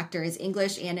voice actors,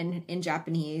 English and in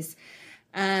Japanese.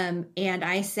 And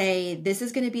I say, this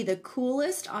is going to be the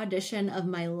coolest audition of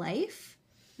my life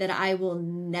that I will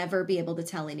never be able to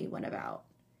tell anyone about.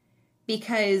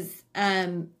 Because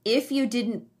if you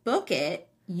didn't book it,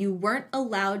 you weren't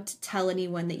allowed to tell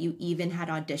anyone that you even had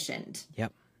auditioned.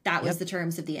 Yep. That was the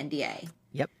terms of the NDA.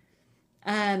 Yep.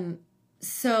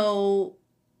 So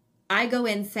I go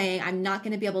in saying I'm not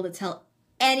going to be able to tell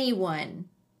anyone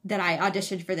that I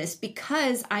auditioned for this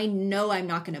because I know I'm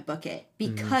not going to book it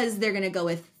because they're going to go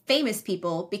with famous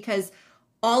people because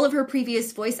all of her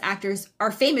previous voice actors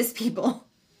are famous people.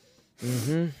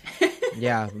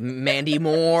 Yeah. Mandy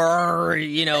Moore,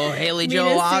 Haley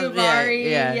Joel Osment.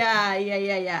 Yeah.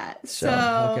 Yeah.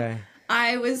 So okay.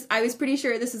 I was pretty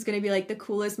sure this was going to be like the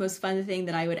coolest, most fun thing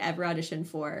that I would ever audition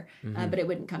for, but it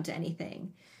wouldn't come to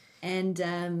anything. And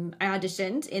I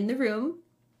auditioned in the room.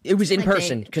 It was in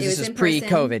person because this is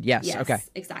pre-COVID. Yes. Okay.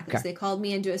 Exactly. So they called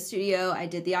me into a studio. I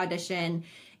did the audition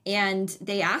and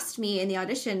they asked me in the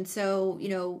audition, so,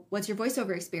 what's your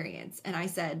voiceover experience? And I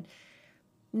said,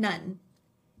 none.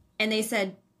 And they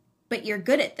said, but you're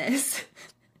good at this.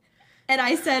 And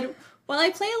I said, well, I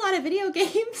play a lot of video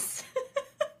games.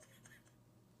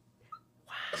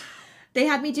 Wow. They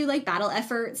had me do like battle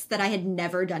efforts that I had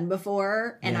never done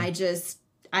before. And I guess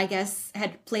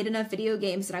had played enough video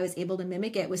games that I was able to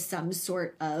mimic it with some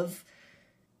sort of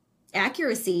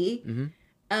accuracy.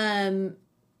 And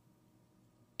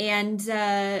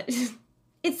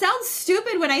it sounds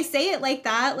stupid when I say it like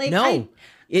that. Like no,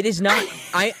 it is not.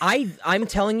 I'm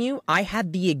telling you, I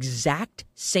had the exact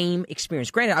same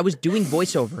experience. Granted, I was doing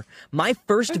voiceover. My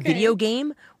first video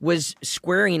game was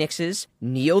Square Enix's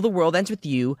Neo: The World Ends With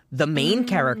You, the main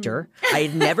character. I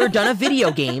had never done a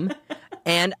video game.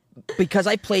 And because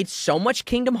I played so much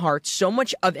Kingdom Hearts, so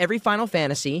much of every Final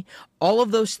Fantasy, all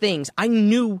of those things, I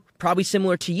knew, probably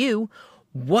similar to you,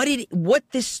 what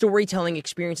this storytelling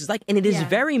experience is like. And it is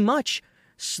very much,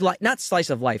 not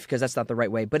slice of life, because that's not the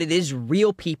right way, but it is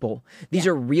real people. These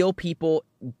are real people.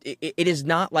 It is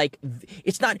not like,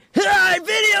 it's not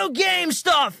video game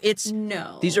stuff.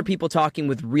 These are people talking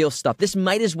with real stuff. This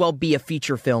might as well be a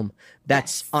feature film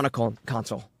that's on a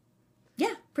console.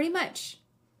 Yeah, pretty much.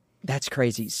 That's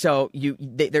crazy. So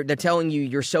they're telling you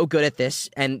you're so good at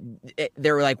this, and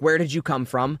they're like, "Where did you come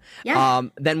from?" Yeah.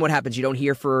 Then what happens? You don't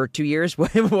hear for 2 years.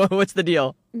 What's the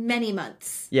deal? Many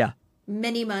months. Yeah.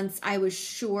 Many months. I was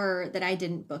sure that I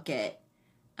didn't book it.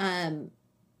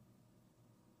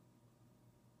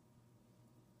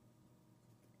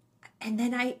 And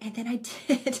then I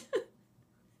did.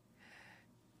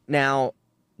 Now,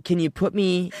 can you put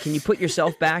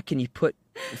yourself back? Can you put,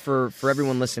 for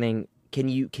everyone listening, can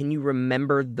you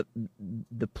remember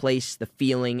the place, the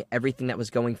feeling, everything that was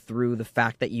going through, the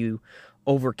fact that you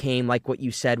overcame, like what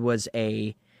you said was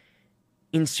a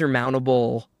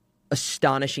insurmountable,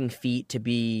 astonishing feat to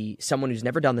be someone who's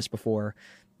never done this before.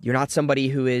 You're not somebody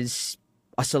who is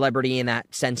a celebrity in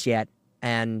that sense yet,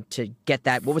 and to get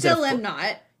that, what was it? Still am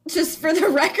not, just for the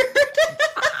record.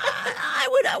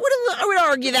 I would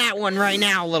argue that one right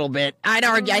now a little bit. I'd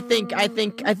argue. I think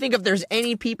if there's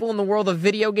any people in the world of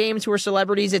video games who are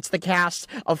celebrities, it's the cast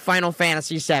of Final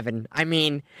Fantasy VII. I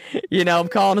mean, I'm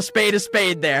calling a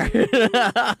spade there.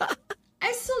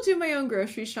 I still do my own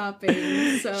grocery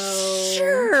shopping,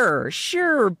 so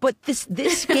sure. But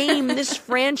this game, this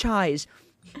franchise,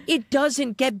 it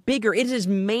doesn't get bigger. It is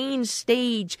main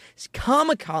stage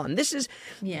Comic-Con. This is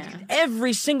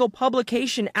every single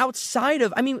publication outside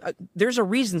of, there's a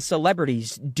reason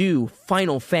celebrities do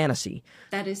Final Fantasy.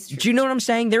 That is true. Do you know what I'm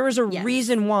saying? There is a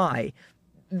reason why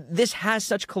this has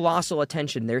such colossal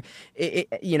attention.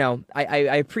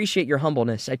 I appreciate your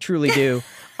humbleness. I truly do.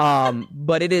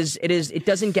 But it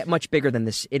doesn't get much bigger than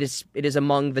this. It is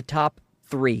among the top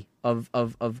 3 of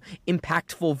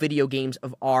impactful video games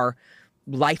of our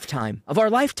lifetime.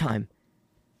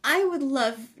 I would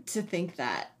love to think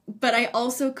that, but I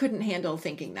also couldn't handle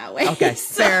thinking that way. Okay,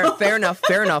 fair enough.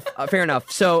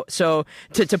 So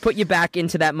to put you back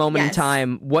into that moment in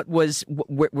time, what was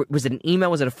it an email?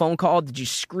 Was it a phone call? Did you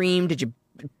scream? Did you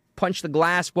punch the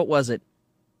glass? What was it?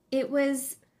 It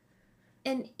was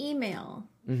an email.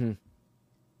 Mm-hmm.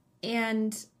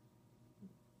 And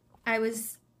I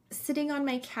was sitting on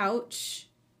my couch.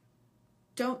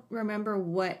 Don't remember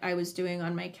what I was doing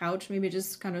on my couch. Maybe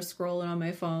just kind of scrolling on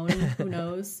my phone. Who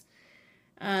knows?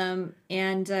 And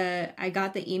I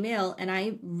got the email, and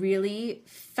I really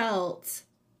felt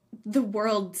the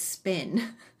world spin.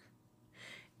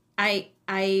 I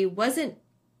wasn't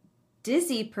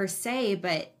dizzy per se,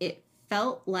 but it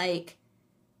felt like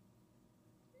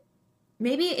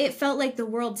the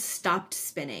world stopped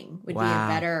spinning would be a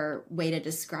better way to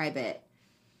describe it.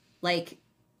 Like,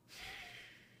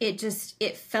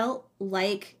 it felt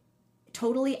like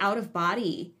totally out of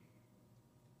body.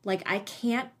 Like, I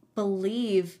can't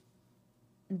believe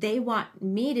they want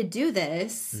me to do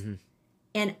this. Mm-hmm.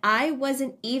 And I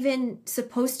wasn't even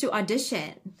supposed to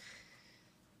audition.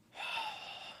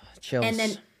 Chills. And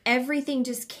then everything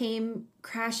just came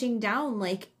crashing down.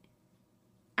 Like,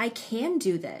 I can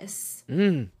do this.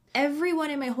 Mm. Everyone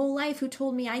in my whole life who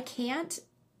told me I can't,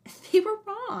 they were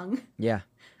wrong. Yeah.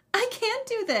 I can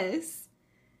do this.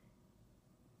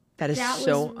 That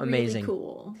so amazing. Really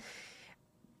cool.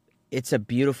 It's a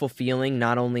beautiful feeling,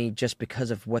 not only just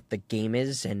because of what the game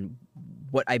is and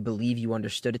what I believe you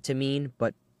understood it to mean,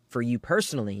 but for you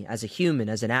personally, as a human,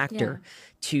 as an actor,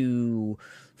 to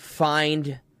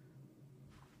find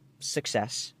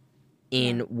success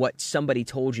in what somebody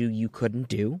told you couldn't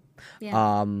do,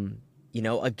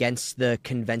 against the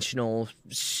conventional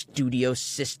studio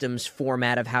systems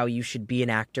format of how you should be an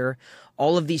actor.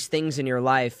 All of these things in your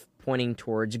life pointing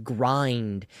towards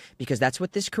grind, because that's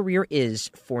what this career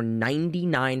is for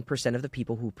 99% of the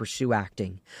people who pursue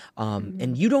acting.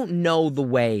 And you don't know the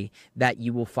way that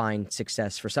you will find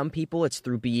success. For some people, it's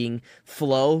through being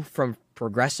Flo from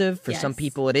Progressive. For some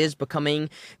people, it is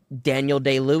becoming Daniel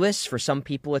Day-Lewis. For some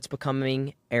people, it's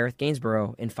becoming Aerith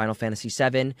Gainsborough in Final Fantasy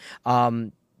VII.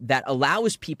 That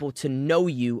allows people to know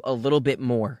you a little bit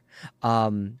more.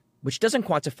 Which doesn't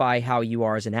quantify how you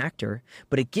are as an actor,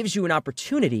 but it gives you an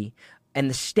opportunity and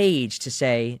the stage to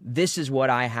say, this is what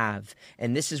I have,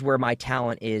 and this is where my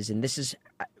talent is, and this is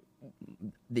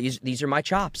these are my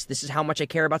chops. This is how much I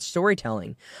care about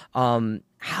storytelling.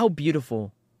 How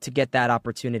beautiful to get that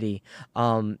opportunity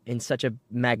in such a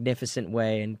magnificent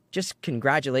way. And just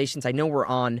congratulations. I know we're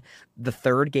on the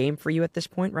 3rd game for you at this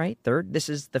point, right? 3rd? This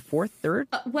is the 4th, 3rd?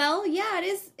 Well, yeah, it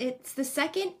is. It's the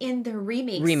 2nd in the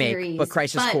remake series. But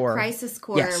Crisis Core. Crisis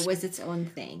Core was its own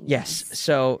thing. Yes.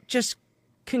 So just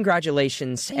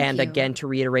congratulations. Thank you. Again, to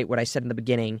reiterate what I said in the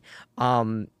beginning,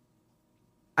 I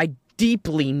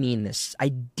deeply mean this.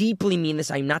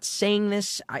 I'm not saying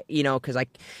this, because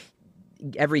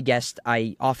every guest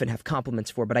I often have compliments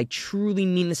for, but I truly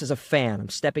mean this as a fan. I'm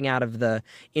stepping out of the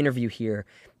interview here.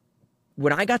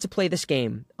 When I got to play this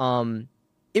game,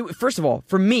 first of all,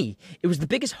 for me, it was the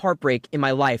biggest heartbreak in my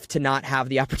life to not have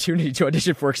the opportunity to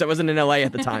audition for it, because I wasn't in LA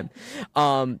at the time.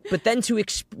 But then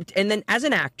and then as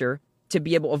an actor, to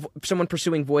be able, someone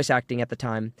pursuing voice acting at the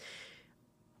time,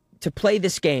 to play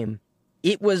this game,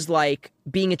 it was like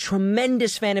being a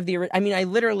tremendous fan of I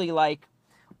literally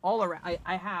all around.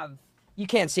 I have. You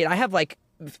can't see it. I have like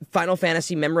Final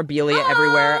Fantasy memorabilia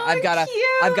everywhere. I've got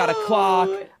a clock.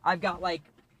 I've got like,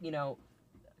 you know,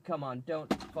 come on,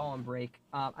 don't fall and break.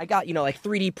 I got, you know, like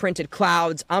 3D printed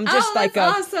clouds. I'm just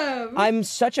awesome. I'm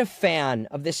such a fan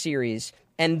of this series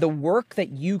and the work that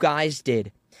you guys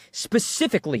did,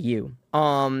 specifically you.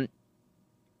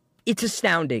 It's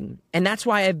astounding. And that's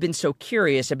why I've been so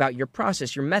curious about your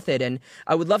process, your method. And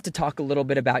I would love to talk a little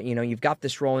bit about, you know, you've got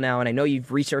this role now, and I know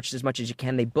you've researched as much as you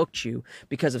can. They booked you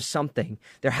because of something.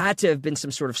 There had to have been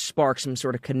some sort of spark, some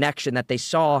sort of connection that they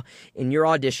saw in your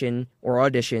audition or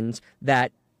auditions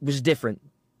that was different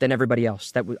than everybody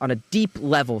else, that was on a deep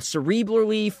level,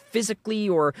 cerebrally, physically,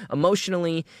 or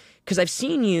emotionally. Because I've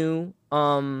seen you,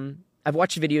 I've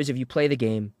watched videos of you play the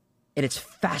game, and it's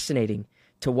fascinating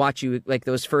to watch you, like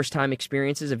those first time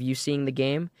experiences of you seeing the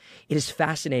game. It is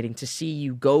fascinating to see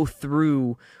you go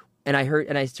through, and I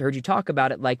heard you talk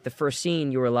about it, like the first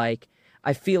scene, you were like,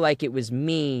 I feel like it was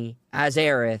me as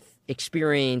Aerith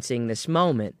experiencing this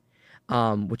moment,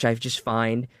 which I just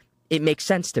find, it makes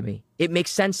sense to me. It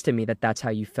makes sense to me that that's how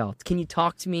you felt. Can you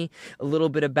talk to me a little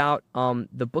bit about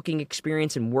the booking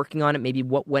experience and working on it, maybe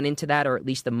what went into that, or at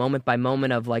least the moment by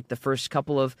moment of like the first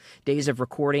couple of days of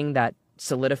recording that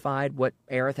solidified what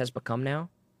Aerith has become now?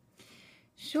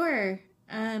 Sure.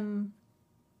 You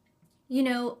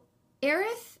know,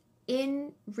 Aerith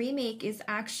in Remake is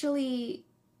actually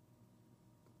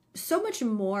so much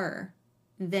more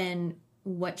than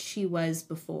what she was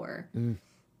before.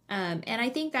 And I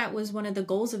think that was one of the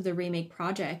goals of the Remake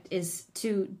project, is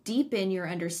to deepen your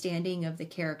understanding of the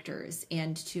characters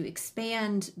and to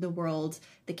expand the world,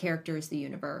 the characters, the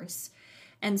universe.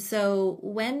 And so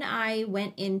when I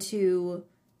went into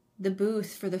the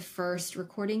booth for the first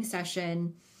recording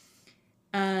session,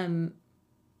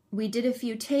 we did a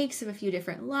few takes of a few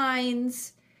different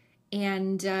lines,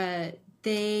 and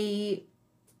they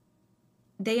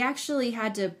actually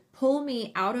had to pull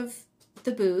me out of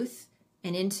the booth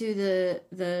and into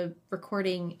the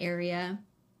recording area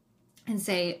and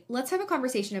say, let's have a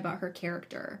conversation about her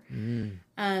character.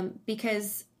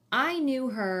 Because I knew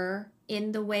her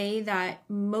in the way that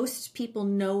most people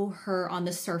know her on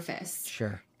the surface.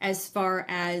 Sure. As far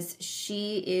as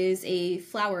she is a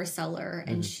flower seller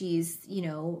and she's, you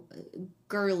know,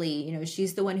 girly, you know,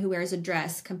 she's the one who wears a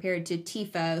dress compared to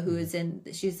Tifa, who is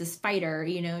she's this fighter,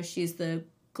 you know, she's the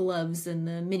gloves and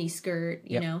the mini skirt,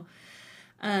 you know.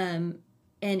 And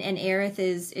Aerith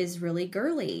is really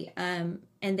girly. And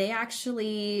they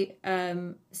actually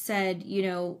said, you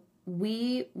know,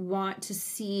 we want to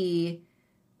see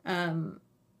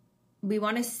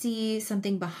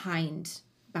something behind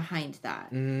that.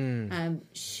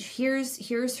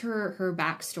 Here's her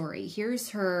backstory. Here's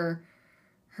her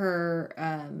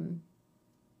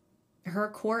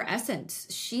core essence.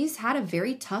 She's had a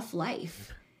very tough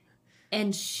life,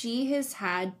 and she has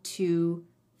had to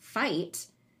fight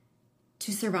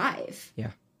to survive.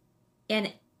 Yeah.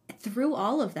 And through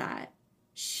all of that,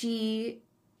 she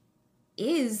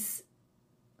is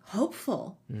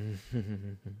hopeful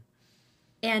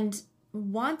and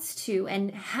wants to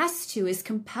and has to, is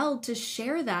compelled to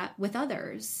share that with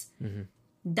others.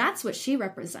 That's what she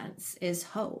represents, is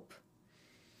hope.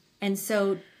 And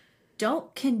so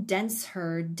don't condense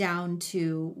her down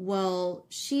to, well,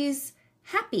 she's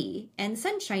happy and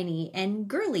sunshiny and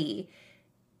girly.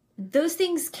 Those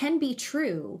things can be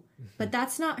true, but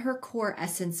that's not her core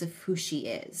essence of who she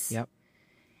is. Yep.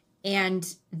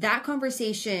 And that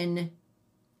conversation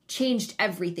changed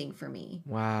everything for me.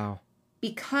 Wow.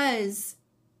 Because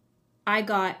I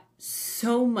got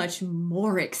so much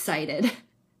more excited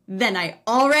than I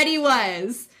already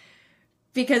was.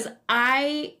 Because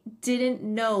I didn't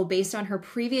know, based on her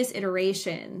previous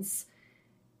iterations,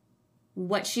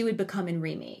 what she would become in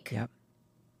Remake. Yep.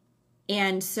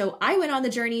 And so I went on the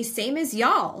journey, same as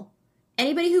y'all.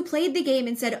 Anybody who played the game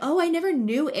and said, oh, I never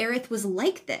knew Aerith was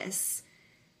like this.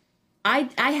 I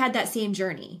had that same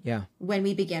journey when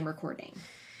we began recording.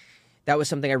 That was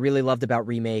something I really loved about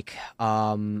Remake.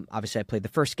 Obviously, I played the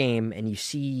first game, and you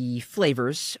see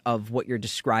flavors of what you're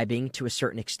describing to a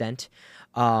certain extent.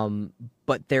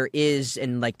 But there is,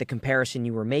 in like the comparison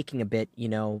you were making a bit, you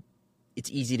know, it's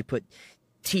easy to put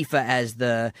Tifa as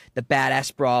the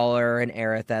badass brawler and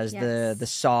Aerith as the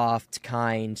soft,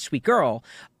 kind, sweet girl.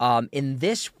 In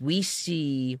this, we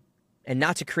see, and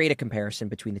not to create a comparison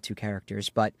between the two characters,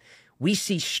 but we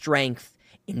see strength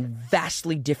in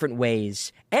vastly different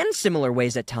ways and similar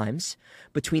ways at times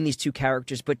between these two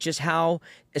characters, but just how,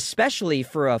 especially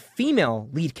for a female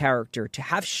lead character, to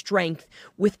have strength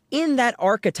within that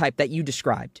archetype that you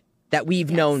described, that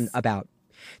we've known about.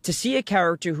 To see a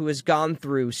character who has gone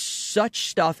through such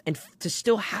stuff and to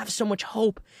still have so much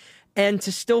hope and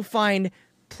to still find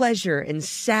pleasure and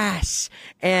sass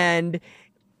and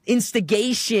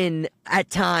instigation at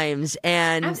times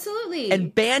and absolutely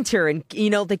and banter and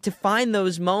like to find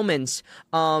those moments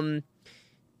and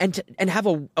have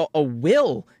a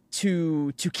will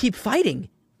to keep fighting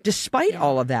despite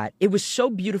all of that. It was so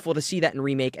beautiful to see that in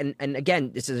Remake, and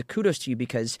again, this is a kudos to you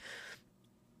because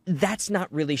that's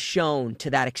not really shown to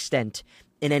that extent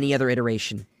in any other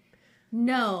iteration.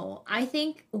 No, I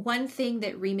think one thing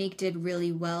that Remake did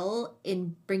really well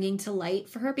in bringing to light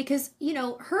for her, because,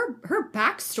 her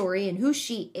backstory and who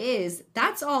she is,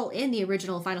 that's all in the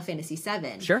original Final Fantasy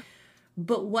VII. Sure.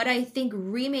 But what I think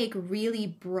Remake really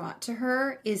brought to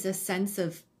her is a sense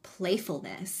of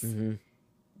playfulness. Mm-hmm.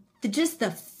 Just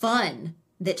the fun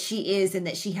that she is and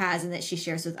that she has and that she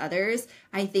shares with others,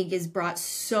 I think is brought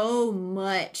so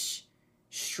much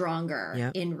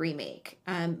stronger in Remake.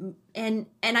 And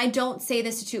I don't say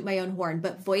this to toot my own horn,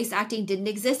 but voice acting didn't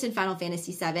exist in Final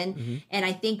Fantasy VII. Mm-hmm. And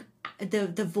I think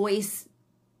the voice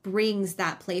brings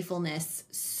that playfulness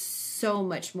so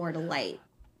much more to light.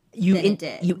 You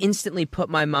instantly put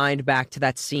my mind back to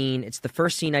that scene. It's the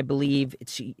first scene, I believe.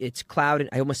 It's Cloud and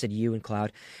I almost said you and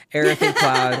Cloud, Aerith and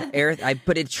Cloud. Aerith,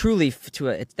 but it truly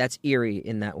that's eerie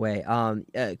in that way.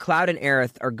 Cloud and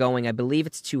Aerith are going. I believe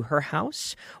it's to her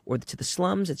house or to the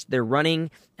slums. They're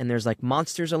running and there's like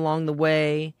monsters along the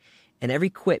way. And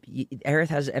every quip, Aerith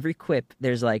has every quip.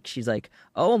 She's like,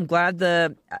 oh, I'm glad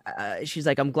the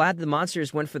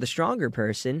monsters went for the stronger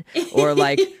person, or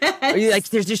like, yes.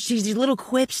 There's just these little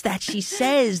quips that she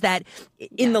says that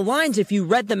in the lines, if you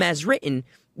read them as written,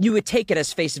 you would take it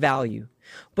as face value.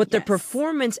 But the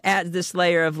performance adds this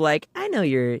layer of like, I know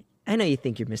you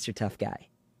think you're Mr. Tough Guy,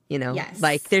 Yes.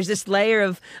 Like there's this layer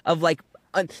of like,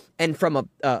 and from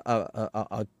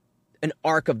an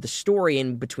arc of the story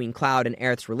in between Cloud and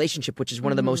Aerith's relationship, which is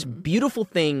one of the most beautiful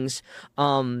things,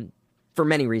 for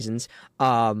many reasons,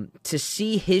 to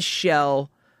see his shell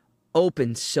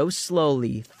open so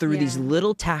slowly through these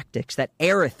little tactics that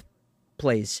Aerith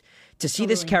plays. To see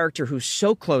this character who's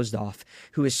so closed off,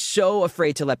 who is so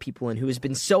afraid to let people in, who has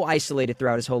been so isolated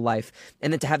throughout his whole life,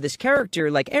 and then to have this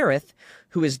character like Aerith,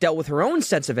 who has dealt with her own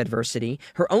sense of adversity,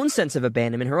 her own sense of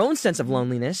abandonment, her own sense of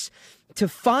loneliness, to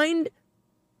find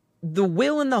the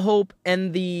will and the hope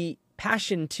and the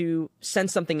passion to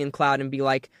sense something in Cloud and be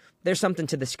like, there's something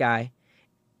to this guy.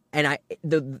 And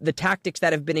the tactics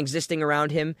that have been existing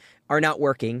around him are not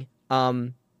working.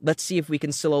 Let's see if we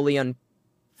can slowly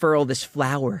unfurl this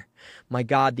flower. My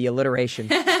God, the alliteration.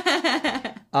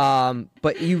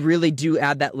 But you really do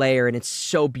add that layer, and it's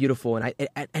so beautiful.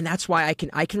 And that's why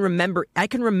I can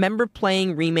remember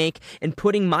playing Remake and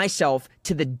putting myself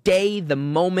to the day, the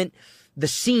moment, the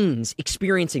scenes,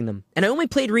 experiencing them. And I only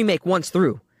played Remake once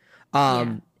through.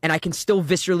 And I can still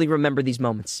viscerally remember these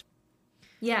moments.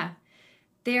 Yeah.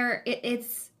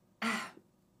 It's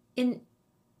in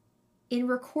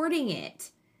recording it,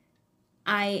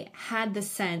 I had the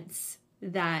sense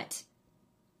that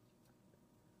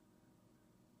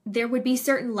there would be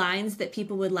certain lines that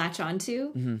people would latch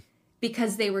onto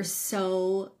because they were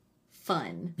so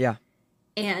fun. Yeah.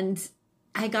 And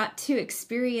I got to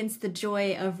experience the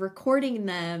joy of recording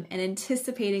them and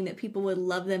anticipating that people would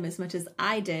love them as much as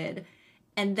I did.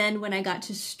 And then when I got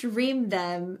to stream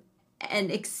them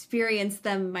and experience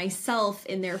them myself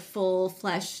in their full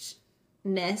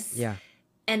fleshedness. Yeah.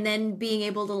 And then being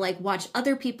able to like watch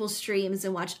other people's streams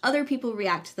and watch other people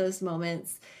react to those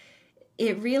moments.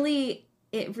 It really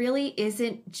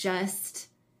isn't just,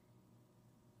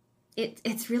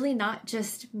 it's really not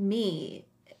just me.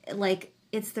 Like,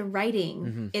 it's the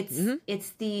writing, it's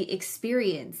the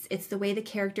experience, it's the way the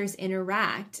characters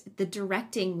interact. The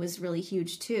directing was really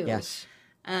huge too. Yes.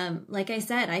 Like I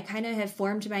said, I kind of have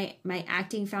formed my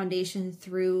acting foundation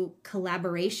through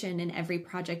collaboration in every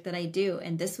project that I do.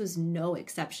 And this was no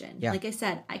exception. Yeah. Like I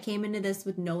said, I came into this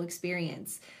with no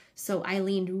experience. So I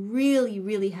leaned really,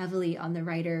 really heavily on the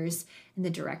writers and the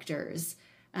directors.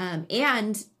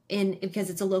 Because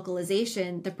it's a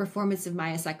localization, the performance of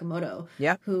Maya Sakamoto,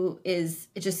 who is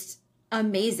just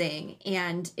amazing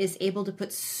and is able to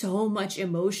put so much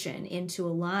emotion into a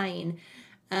line,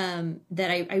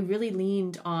 that I really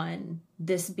leaned on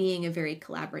this being a very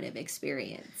collaborative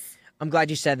experience. I'm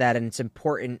glad you said that, and it's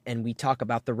important. And we talk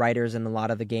about the writers in a lot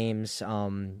of the games. A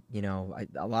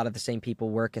lot of the same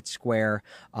people work at Square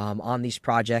on these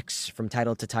projects from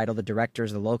title to title, the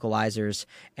directors, the localizers,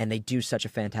 and they do such a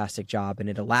fantastic job. And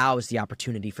it allows the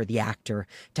opportunity for the actor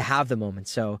to have the moment.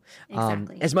 So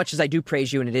as much as I do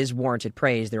praise you, and it is warranted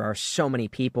praise, there are so many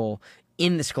people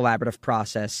in this collaborative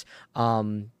process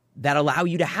that allow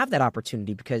you to have that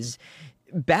opportunity, because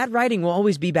bad writing will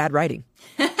always be bad writing.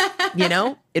 You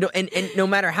know, and no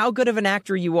matter how good of an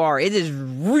actor you are, it is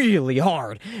really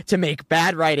hard to make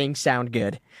bad writing sound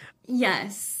good.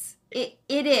 Yes, it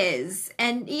is.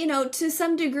 And, you know, to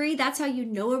some degree, that's how you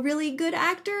know a really good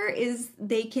actor is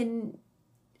they can,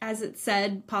 as it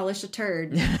said, polish a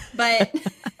turd. But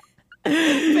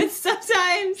but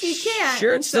sometimes you can't.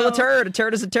 Sure, it's still a turd. A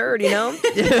turd is a turd, you know?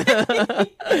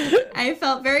 I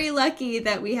felt very lucky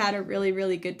that we had a really,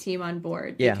 really good team on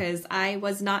board because I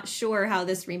was not sure how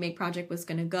this remake project was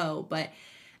going to go, but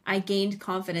I gained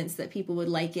confidence that people would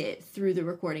like it through the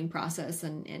recording process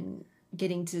and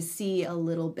getting to see a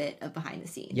little bit of behind the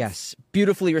scenes. Yes,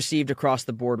 beautifully received across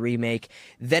the board remake.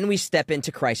 Then we step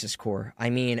into Crisis Core. I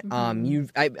mean,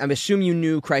 I assume you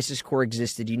knew Crisis Core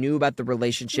existed. You knew about the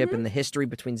relationship and the history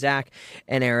between Zack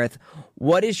and Aerith.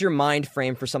 What is your mind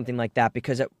frame for something like that?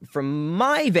 Because from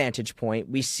my vantage point,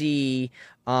 we see,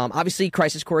 obviously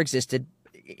Crisis Core existed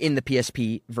in the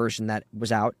PSP version that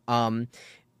was out. And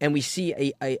we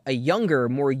see a younger,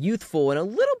 more youthful, and a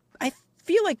little, I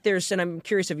feel like there's, and I'm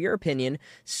curious of your opinion,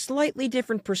 slightly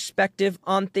different perspective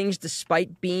on things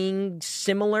despite being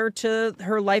similar to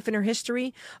her life and her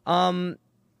history.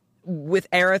 With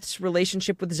Aerith's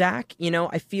relationship with Zack, you know,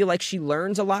 I feel like she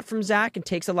learns a lot from Zack and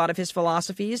takes a lot of his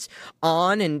philosophies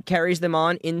on and carries them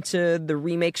on into the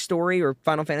remake story or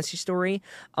Final Fantasy story.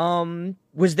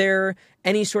 Was there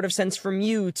any sort of sense from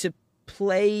you to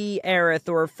play Aerith,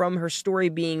 or from her story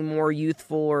being more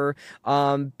youthful, or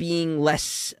being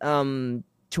less to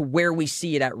where we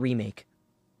see it at remake?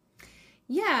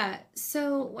 Yeah,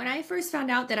 so when I first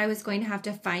found out that I was going to have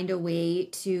to find a way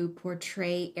to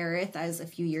portray Aerith as a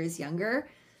few years younger,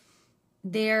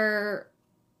 there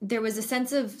was a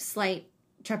sense of slight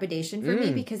trepidation for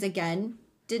me because, again,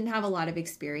 didn't have a lot of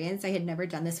experience. I had never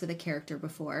done this with a character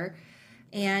before.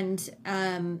 And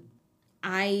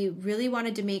I really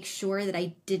wanted to make sure that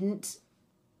I didn't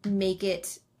make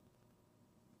it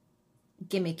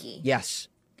gimmicky. Yes.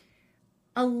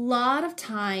 A lot of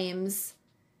times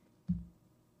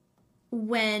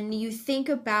when you think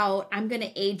about, I'm going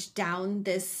to age down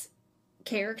this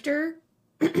character,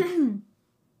 you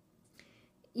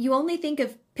only think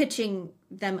of pitching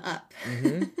them up.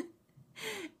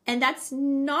 And that's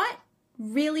not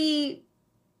really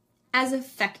as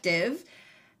effective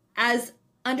as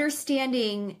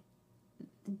understanding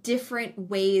different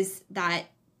ways that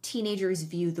teenagers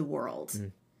view the world.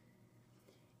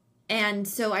 And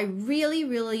so I really,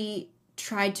 really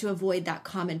tried to avoid that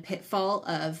common pitfall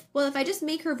of, well, if I just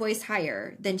make her voice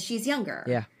higher, then she's younger.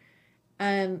 Yeah.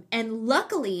 And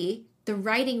luckily, the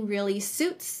writing really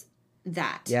suits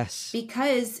that. Yes.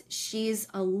 Because she's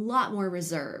a lot more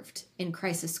reserved in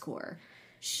Crisis Core.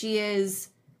 She is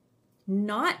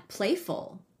not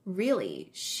playful,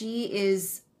 really. She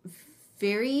is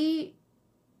very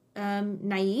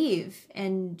naive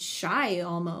and shy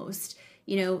almost.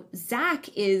 You know,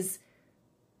 Zack is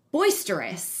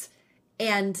boisterous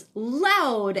and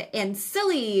loud and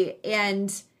silly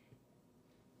and,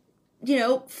 you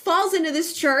know, falls into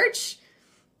this church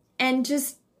and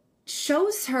just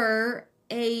shows her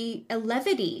a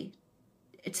levity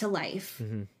to life.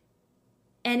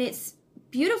 And it's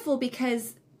beautiful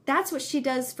because that's what she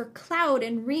does for Cloud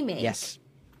in Remake. Yes.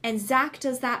 And Zack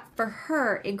does that for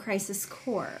her in Crisis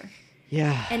Core.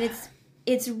 Yeah. And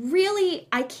it's really,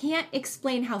 I can't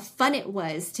explain how fun it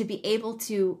was to be able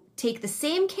to take the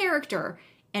same character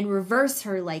and reverse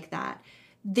her like that.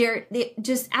 They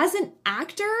just, as an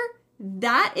actor,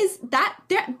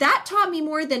 that taught me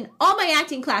more than all my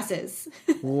acting classes.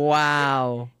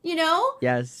 Wow. You know?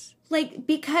 Yes. Like,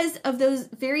 because of those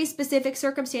very specific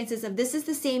circumstances of this is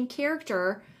the same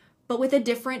character, but with a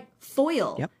different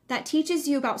foil. Yep. That teaches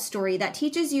you about story, that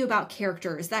teaches you about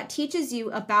characters, that teaches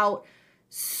you about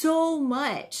so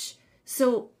much.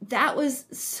 So that was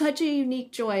such a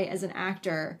unique joy as an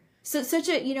actor. So such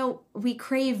a, you know, we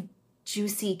crave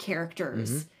juicy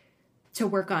characters to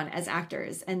work on as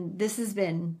actors. And this has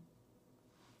been,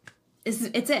 it's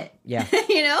it. Yeah.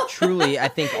 You know? Truly, I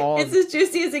think it's as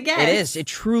juicy as it gets. It is. It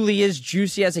truly is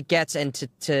juicy as it gets. And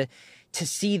to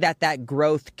see that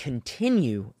growth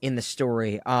continue in the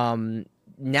story.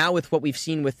 Now with what we've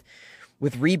seen with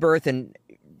Rebirth and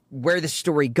where the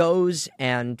story goes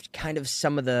and kind of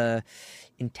some of the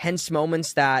intense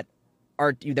moments that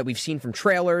we've seen from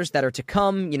trailers that are to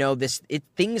come, you know,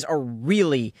 things are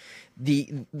really,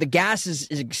 the gas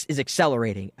is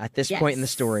accelerating at this point in the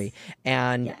story.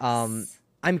 And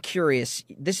I'm curious,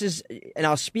 and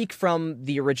I'll speak from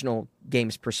the original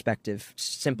game's perspective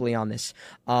simply on this.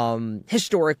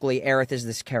 Historically, Aerith is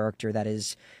this character that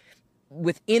is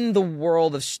within the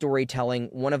world of storytelling,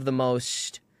 one of the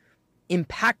most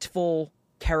impactful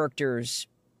characters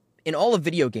in all of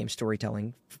video game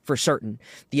storytelling, for certain.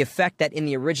 The effect that in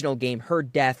the original game, her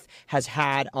death has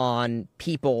had on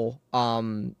people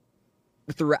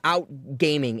throughout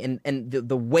gaming, and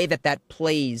the way that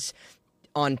plays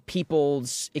on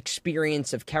people's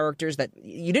experience of characters, that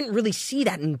you didn't really see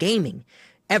that in gaming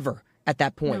ever at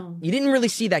that point. No. You didn't really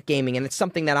see that gaming, and it's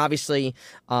something that obviously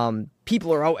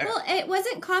people are... Well, it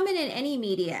wasn't common in any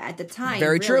media at the time.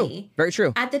 Very really. True. Very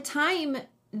true. At the time,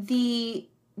 the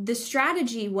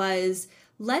strategy was,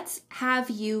 let's have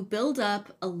you build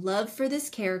up a love for this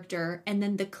character, and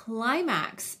then the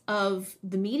climax of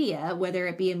the media, whether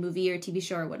it be a movie or a TV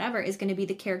show or whatever, is going to be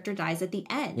the character dies at the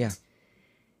end. Yeah.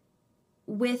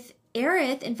 With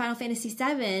Aerith in Final Fantasy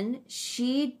VII,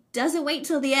 she doesn't wait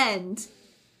till the end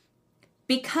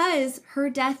because her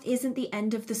death isn't the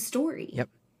end of the story. Yep.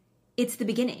 It's the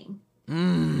beginning.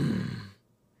 And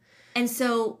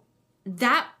so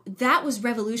that was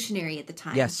revolutionary at the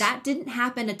time. Yes. That didn't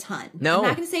happen a ton. No. I'm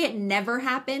not going to say it never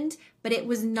happened, but it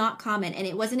was not common, and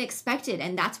it wasn't expected,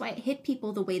 and that's why it hit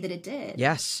people the way that it did.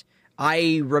 Yes.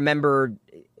 I remember...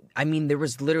 I mean, there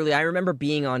was literally... I remember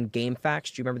being on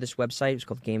GameFAQs. Do you remember this website? It was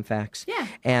called GameFAQs. Yeah.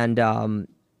 And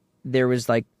there was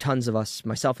like tons of us,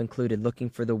 myself included, looking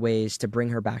for the ways to bring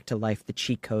her back to life, the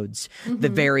cheat codes, the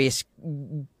various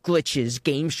glitches,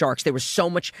 game sharks. There was so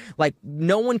much, like,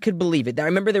 no one could believe it. I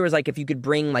remember there was like, if you could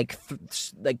bring like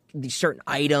these certain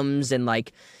items, and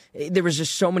like there was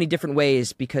just so many different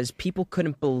ways, because people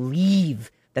couldn't believe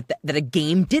that a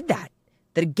game did that.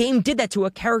 That a game did that to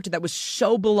a character that was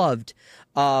so beloved.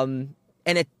 And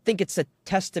I think it's a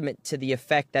testament to the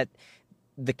effect that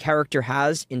the character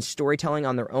has in storytelling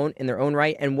in their own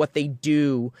right, and what they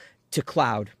do to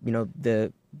Cloud,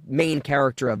 the main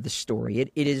character of the story.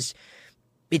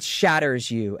 It shatters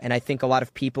you. And I think a lot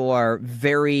of people are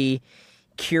very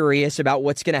curious about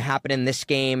what's going to happen in this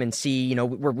game, and see,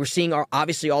 we're seeing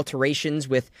obviously alterations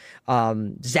with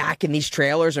Zach in these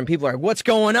trailers, and people are like, what's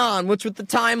going on? What's with the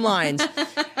timelines?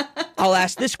 I'll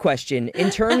ask this question. In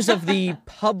terms of the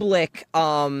public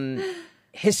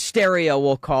hysteria,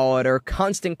 we'll call it, or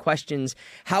constant questions,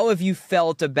 how have you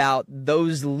felt about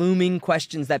those looming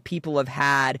questions that people have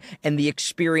had, and the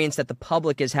experience that the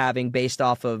public is having based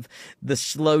off of the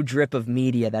slow drip of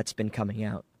media that's been coming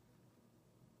out?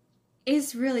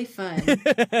 Is really fun.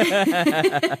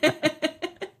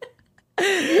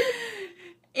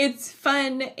 It's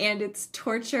fun, and it's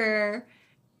torture,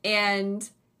 and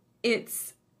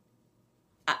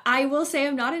I will say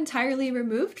I'm not entirely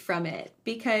removed from it,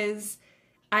 because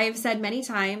I have said many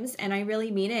times, and I really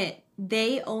mean it,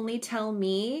 they only tell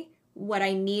me what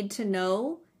I need to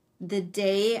know the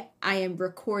day I am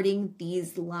recording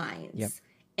these lines. Yep.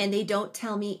 And they don't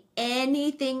tell me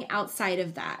anything outside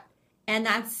of that. And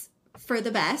that's for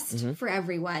the best for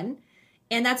everyone.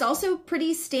 And that's also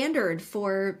pretty standard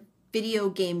for video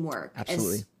game work.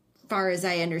 Absolutely. As far as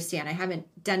I understand. I haven't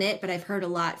done it, but I've heard a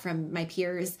lot from my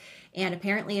peers. And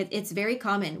apparently it's very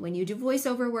common. When you do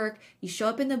voiceover work, you show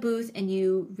up in the booth and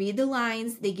you read the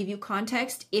lines. They give you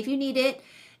context if you need it.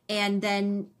 And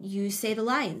then you say the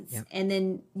lines. Yep. And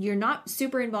then you're not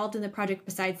super involved in the project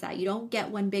besides that. You don't get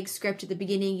one big script at the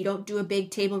beginning. You don't do a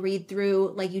big table read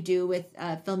through like you do with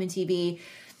film and TV.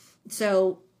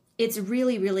 So it's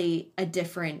really, really a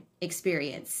different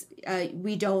experience.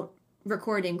 We don't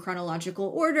record in chronological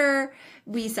order.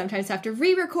 We sometimes have to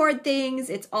re-record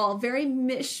things. It's all very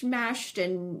mishmashed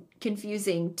and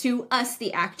confusing to us,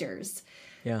 the actors.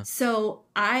 Yeah. So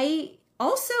I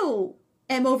also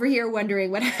am over here wondering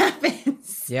what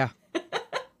happens. Yeah.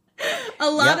 A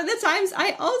lot of the times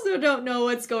I also don't know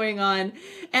what's going on.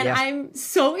 And I'm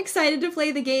so excited to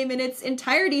play the game in its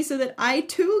entirety so that I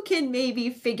too can maybe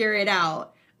figure it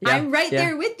out. Yeah, I'm right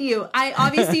there with you. I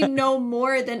obviously know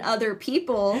more than other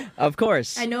people. Of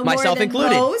course. I know myself more than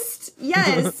included. Most.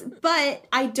 Yes, but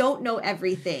I don't know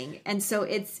everything. And so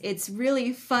it's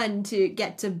really fun to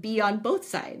get to be on both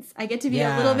sides. I get to be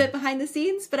a little bit behind the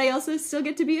scenes, but I also still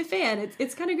get to be a fan.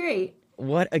 It's kind of great.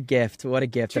 What a gift. What a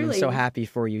gift. Truly. And I'm so happy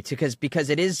for you too,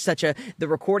 because it is such the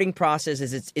recording process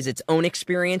is its own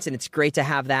experience, and it's great to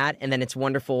have that. And then it's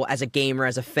wonderful as a gamer,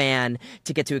 as a fan,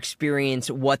 to get to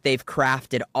experience what they've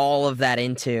crafted all of that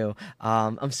into.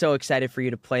 I'm so excited for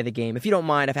you to play the game. If you don't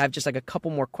mind, I have just like a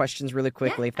couple more questions really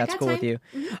quickly, if that's cool with you.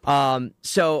 Mm-hmm.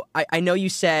 So I know you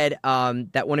said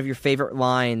that one of your favorite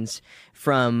lines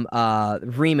from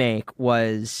Remake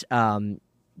was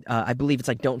I believe it's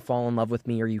like, don't fall in love with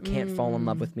me, or you can't fall in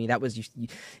love with me. That was you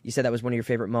said that was one of your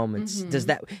favorite moments.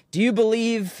 Do you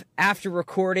believe after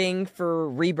recording for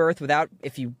Rebirth,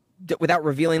 if you without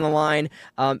revealing the line,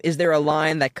 is there a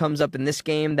line that comes up in this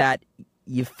game that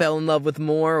you fell in love with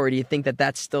more, or do you think that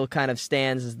that still kind of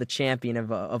stands as the champion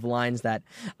of lines that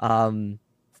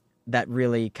that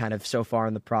really kind of so far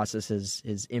in the process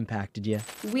has impacted you?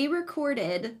 We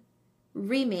recorded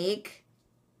Remake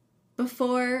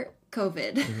before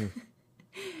COVID, mm-hmm.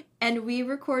 and we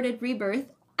recorded Rebirth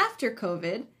after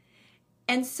COVID,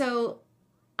 and so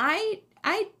I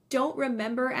don't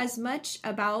remember as much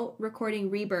about recording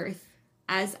Rebirth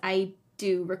as I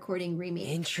do recording Remake.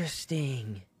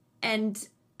 Interesting. And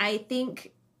I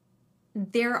think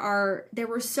there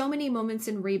were so many moments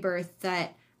in Rebirth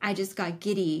that I just got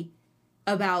giddy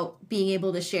about being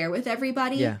able to share with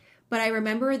everybody. Yeah. But I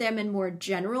remember them in more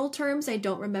general terms. I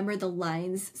don't remember the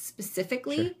lines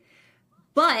specifically. Sure.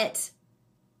 But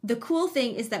the cool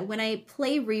thing is that when I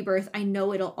play Rebirth, I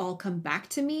know it'll all come back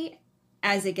to me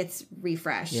as it gets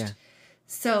refreshed. Yeah.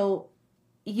 So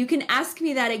you can ask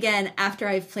me that again after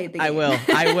I've played the game. I will.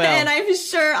 And I'm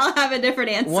sure I'll have a different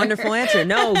answer. Wonderful answer.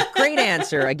 No, great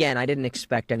answer. Again, I didn't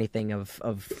expect anything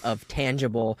of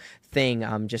tangible thing.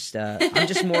 I'm just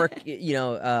more,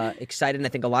 excited, and I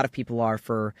think a lot of people are,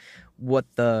 for what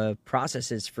the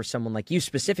process is for someone like you,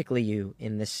 specifically you,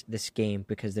 in this game,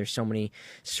 because there's so many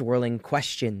swirling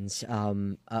questions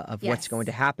of what's going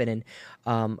to happen. And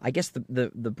I guess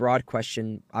the broad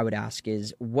question I would ask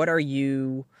is, what are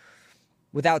you,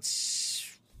 without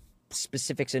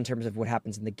specifics in terms of what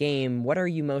happens in the game, what are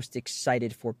you most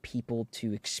excited for people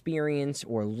to experience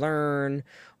or learn,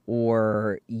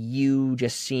 or you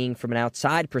just seeing from an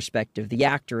outside perspective, the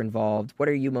actor involved? What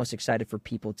are you most excited for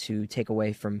people to take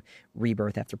away from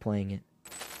Rebirth after playing it?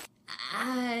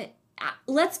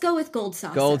 Let's go with Gold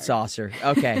Saucer. Gold Saucer.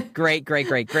 Okay, great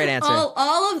answer.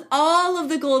 All of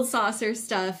the Gold Saucer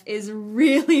stuff is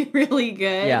really, really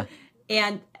good. Yeah.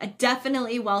 And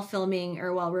definitely while filming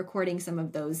or while recording some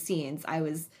of those scenes, I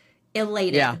was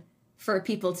elated for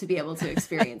people to be able to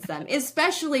experience them,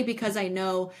 especially because I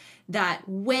know that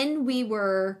when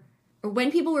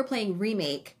people were playing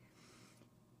Remake,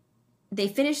 they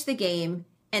finished the game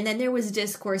and then there was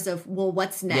discourse of, well,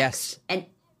 what's next? Yes. And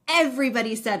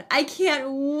everybody said, I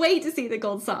can't wait to see the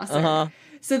Gold Saucer. Uh-huh.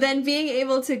 So then being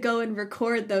able to go and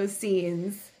record those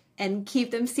scenes and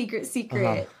keep them secret,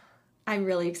 uh-huh. I'm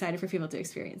really excited for people to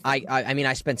experience them. I mean,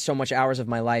 I spent so much hours of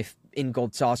my life in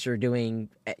Gold Saucer doing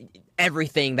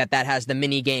everything that has, the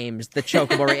mini games, the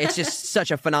chocobo. It's just such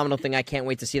a phenomenal thing. I can't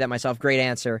wait to see that myself. Great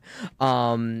answer.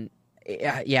 I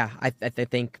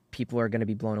think people are going to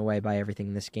be blown away by everything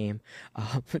in this game.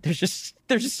 There's just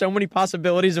so many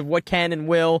possibilities of what can and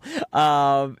will.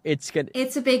 It's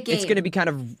a big game. It's going to be kind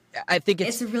of, I think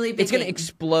it's a really big. It's going to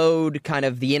explode kind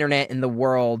of the internet and the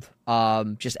world.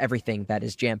 Just everything that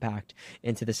is jam packed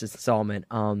into this installment.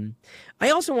 I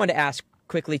also wanted to ask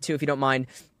quickly too, if you don't mind,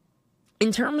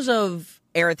 in terms of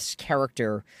Aerith's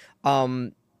character.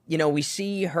 We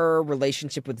see her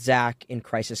relationship with Zack in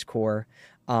Crisis Core.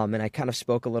 And I kind of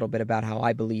spoke a little bit about how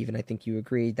I believe, and I think you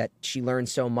agreed, that she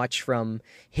learns so much from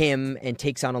him and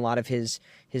takes on a lot of his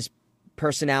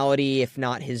personality, if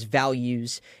not his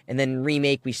values. And then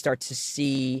Remake, we start to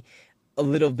see a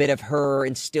little bit of her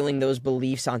instilling those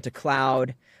beliefs onto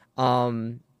Cloud.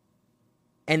 And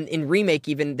in Remake,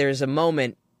 even, there's a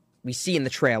moment we see in the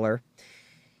trailer.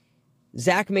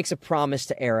 Zack makes a promise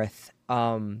to Aerith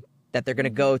that they're going to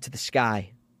go to the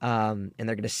sky. And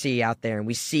they're going to see out there. And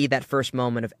we see that first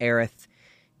moment of Aerith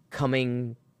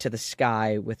coming to the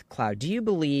sky with Cloud. Do you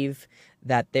believe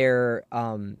that they're,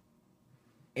 from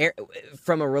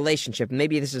a relationship,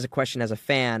 maybe this is a question as a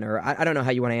fan, or I don't know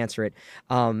how you want to answer it,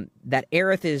 that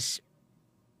Aerith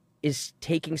is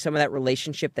taking some of that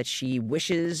relationship that she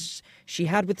wishes she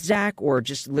had with Zack, or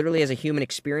just literally as a human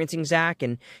experiencing Zack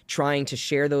and trying to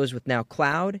share those with now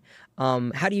Cloud?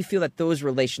 How do you feel that those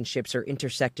relationships are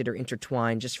intersected or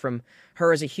intertwined, just from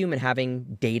her as a human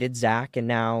having dated Zack and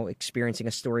now experiencing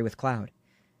a story with Cloud?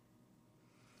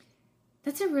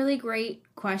 That's a really great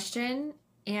question.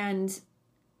 And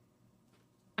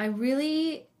I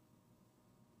really,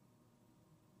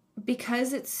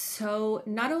 because it's so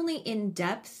not only in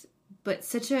depth, but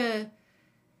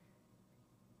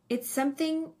it's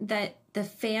something that the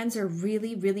fans are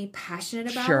really, really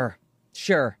passionate about.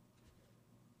 Sure.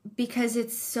 Because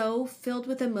it's so filled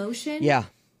with emotion. Yeah.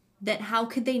 That how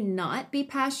could they not be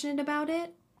passionate about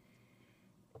it?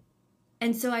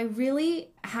 And so I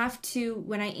really have to,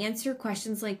 when I answer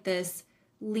questions like this,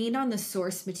 lean on the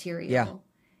source material. Yeah.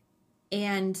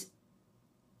 And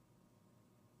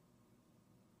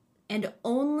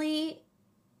only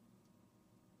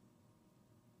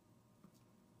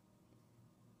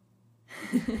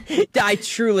I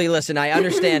truly listen. I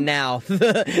understand now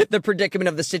the predicament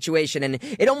of the situation, and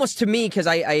it almost to me, because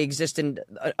I exist in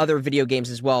other video games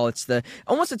as well. It's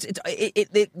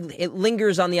it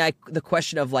lingers on the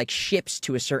question of like ships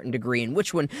to a certain degree, and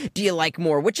which one do you like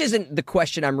more? Which isn't the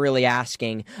question I'm really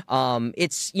asking.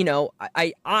 It's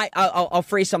I'll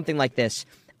phrase something like this.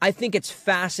 I think it's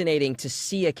fascinating to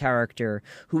see a character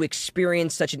who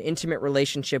experienced such an intimate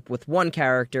relationship with one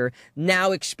character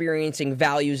now experiencing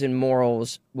values and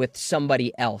morals with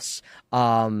somebody else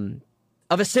of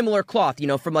a similar cloth,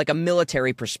 from like a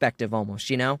military perspective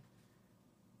almost,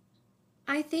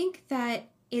 I think that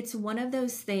it's one of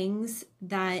those things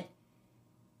that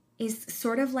is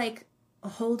sort of like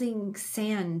holding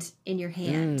sand in your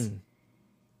hand.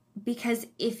 Because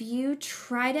if you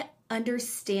try to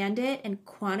understand it and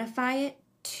quantify it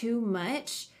too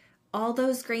much, all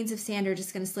those grains of sand are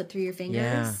just going to slip through your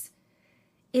fingers.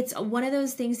 Yeah. It's one of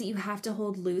those things that you have to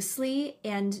hold loosely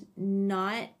and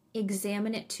not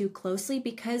examine it too closely,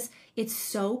 because it's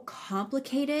so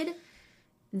complicated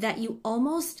that you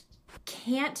almost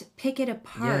can't pick it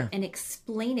apart and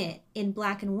explain it in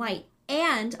black and white.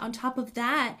 And on top of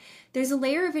that, there's a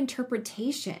layer of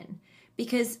interpretation,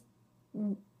 because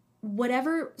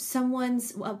whatever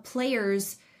someone's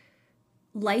player's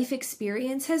life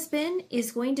experience has been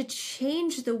is going to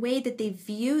change the way that they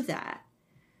view that.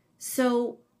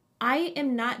 So I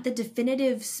am not the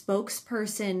definitive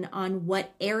spokesperson on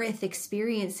what Aerith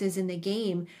experiences in the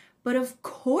game, but of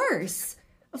course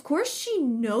she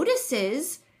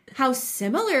notices how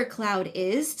similar Cloud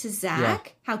is to Zack.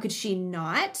 Yeah. How could she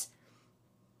not?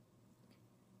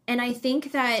 And I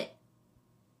think that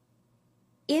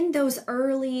in those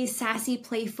early sassy,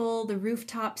 playful, the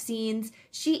rooftop scenes,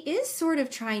 she is sort of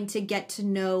trying to get to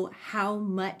know how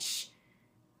much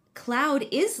Cloud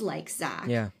is like Zack.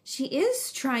 Yeah. She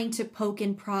is trying to poke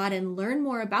and prod and learn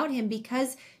more about him,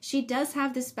 because she does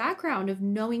have this background of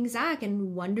knowing Zack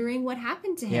and wondering what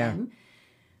happened to him.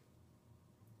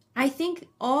 I think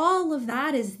all of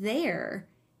that is there,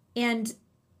 and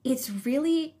it's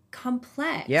really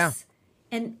complex. Yeah.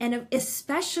 And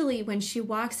especially when she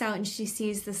walks out and she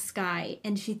sees the sky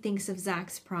and she thinks of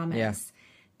Zack's promise.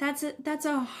 Yeah. That's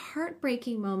a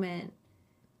heartbreaking moment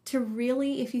to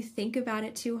really, if you think about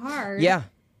it too hard. Yeah.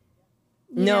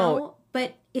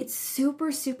 But it's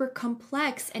super, super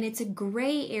complex, and it's a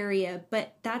gray area,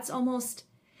 but that's almost...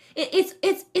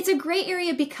 It's a gray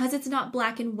area because it's not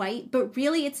black and white, but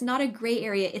really it's not a gray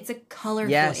area. It's a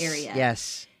colorful area.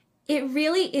 Yes. It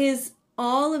really is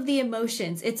all of the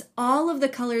emotions. It's all of the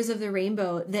colors of the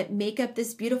rainbow that make up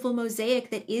this beautiful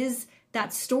mosaic that is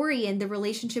that story and the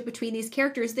relationship between these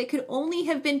characters that could only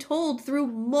have been told through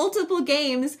multiple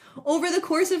games over the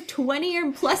course of 20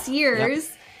 or plus years.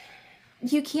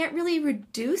 Yep. You can't really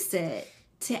reduce it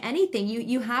to anything.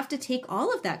 You have to take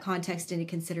all of that context into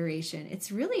consideration.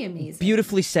 It's really amazing.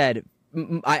 Beautifully said.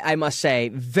 I must say,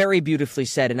 very beautifully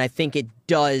said. And I think it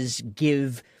does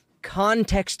give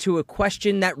context to a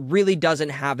question that really doesn't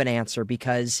have an answer,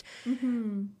 because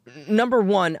number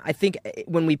one, I think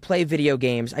when we play video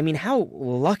games, I mean, how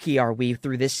lucky are we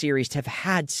through this series to have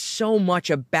had so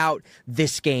much about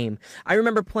this game? I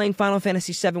remember playing Final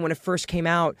Fantasy VII when it first came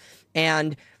out,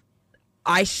 and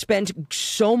I spent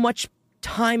so much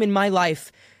time in my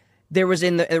life. There was,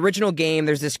 in the original game,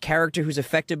 there's this character who's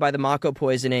affected by the Mako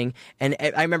poisoning, and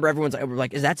I remember everyone's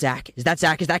like, is that Zack? Is that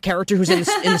Zack? Is that character who's in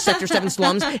the Sector 7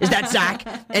 slums? Is that Zack?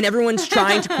 And everyone's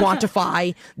trying to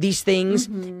quantify these things,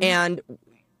 and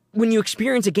when you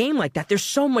experience a game like that, there's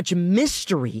so much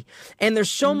mystery, and there's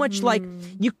so much like,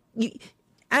 you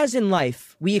as in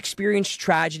life, we experience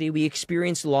tragedy, we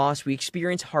experience loss, we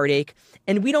experience heartache,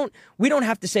 and we don't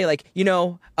have to say like,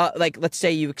 like let's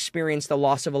say you experience the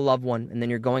loss of a loved one and then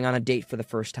you're going on a date for the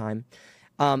first time.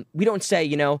 We don't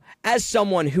say, as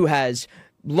someone who has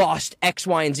lost X,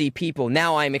 Y, and Z people,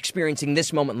 now I'm experiencing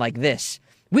this moment like this.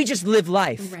 We just live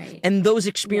life, and those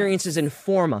experiences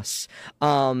inform us.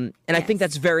 And I think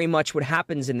that's very much what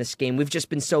happens in this game. We've just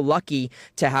been so lucky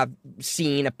to have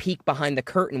seen a peek behind the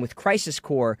curtain with Crisis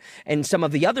Core and some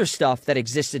of the other stuff that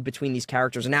existed between these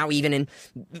characters. And now even in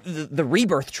the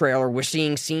Rebirth trailer, we're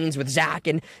seeing scenes with Zack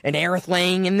and Aerith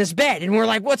laying in this bed, and we're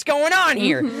like, what's going on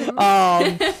here?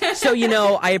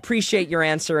 So, I appreciate your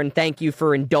answer, and thank you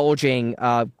for indulging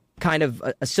kind of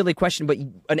a silly question, but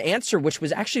an answer which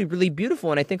was actually really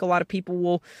beautiful, and I think a lot of people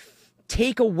will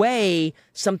take away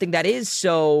something that is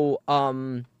so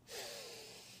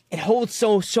it holds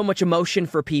so much emotion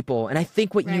for people. And I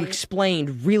think what you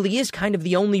explained really is kind of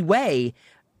the only way,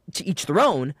 to each their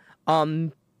own,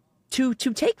 to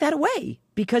take that away,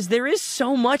 because there is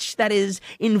so much that is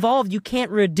involved. You can't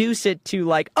reduce it to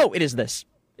like, oh, it is this.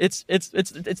 It's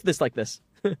this like this.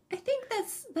 I think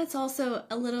that's also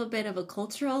a little bit of a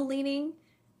cultural leaning.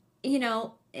 You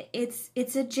know, it's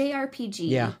a JRPG.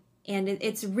 Yeah. And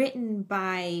it's written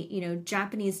by,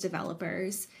 Japanese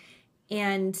developers,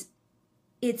 and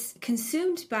it's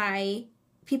consumed by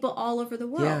people all over the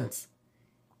world.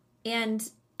 Yeah. And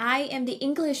I am the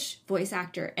English voice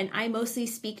actor, and I mostly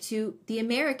speak to the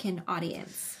American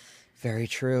audience. Very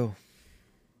true.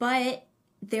 But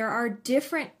there are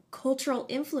different cultural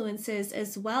influences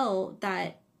as well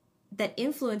that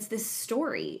influence this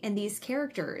story and these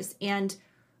characters. And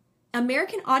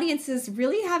American audiences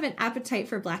really have an appetite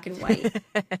for black and white.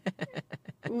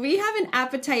 We have an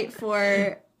appetite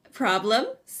for problem,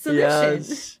 solution.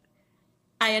 Yes.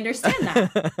 I understand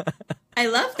that. I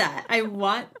love that. I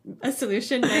want a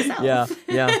solution myself.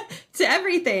 Yeah. To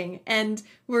everything. And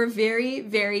we're very,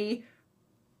 very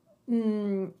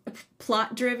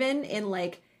plot driven in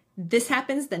like, this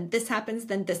happens, then this happens,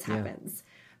 then this happens.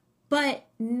 But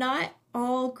not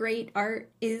all great art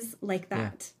is like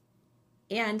that.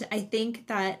 Yeah. And I think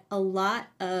that a lot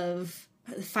of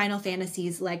Final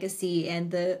Fantasy's legacy and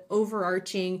the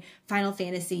overarching Final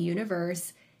Fantasy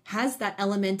universe has that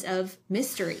element of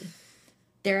mystery.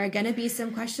 There are going to be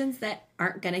some questions that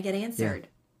aren't going to get answered.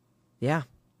 Yeah.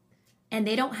 And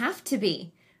they don't have to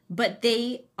be, but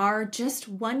they are just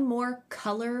one more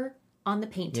color on the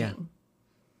painting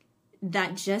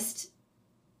that just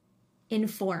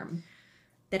inform,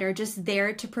 that are just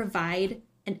there to provide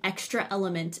an extra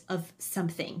element of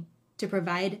something, to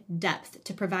provide depth,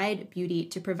 to provide beauty,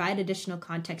 to provide additional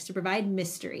context, to provide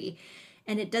mystery.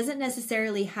 And it doesn't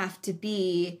necessarily have to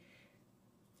be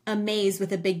a maze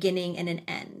with a beginning and an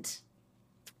end.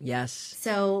 Yes.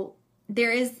 So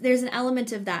there's an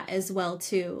element of that as well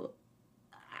too,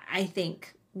 I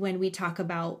think, when we talk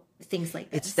about things like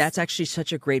this. That's actually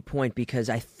such a great point, because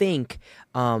I think,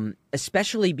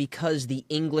 especially because the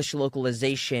English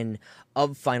localization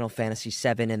of Final Fantasy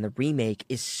VII and the remake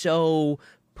is so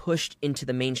pushed into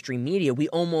the mainstream media, we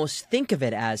almost think of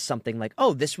it as something like,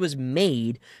 oh, this was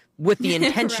made with the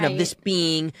intention of this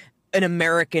being an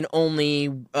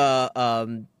American-only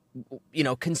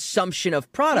consumption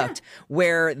of product,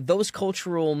 where those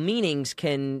cultural meanings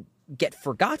can get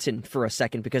forgotten for a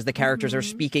second because the characters are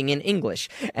speaking in English,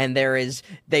 and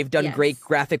they've done great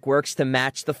graphic works to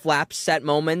match the flaps at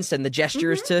moments and the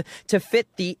gestures to fit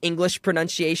the English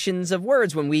pronunciations of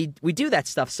words when we do that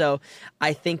stuff. So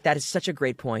I think that is such a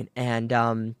great point, and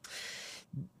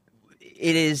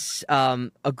it is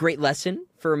a great lesson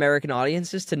for American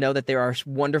audiences to know that there are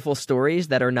wonderful stories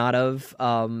that are not of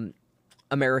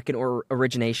American or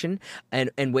origination,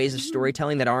 and ways of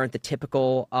storytelling that aren't the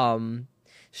typical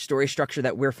story structure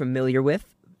that we're familiar with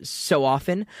so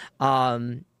often.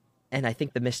 And I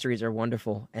think the mysteries are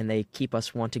wonderful, and they keep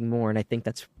us wanting more. And I think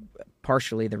that's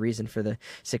partially the reason for the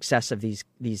success of these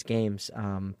games,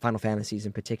 Final Fantasies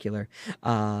in particular,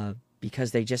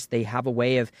 because they have a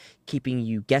way of keeping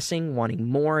you guessing, wanting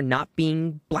more, not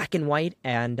being black and white.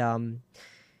 And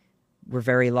we're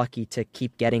very lucky to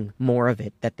keep getting more of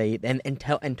it, that they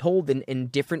and told in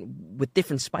different, with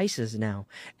different spices now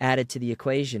added to the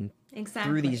equation.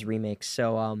 Exactly. Through these remakes.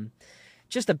 So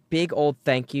just a big old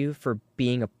thank you for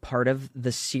being a part of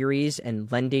the series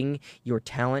and lending your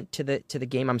talent to the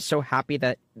game. I'm so happy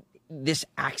that this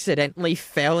accidentally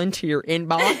fell into your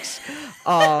inbox.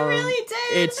 It really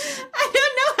did. I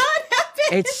don't know how it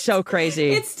happened. It's so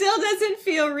crazy. It still doesn't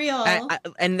feel real.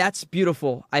 And that's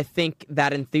beautiful. I think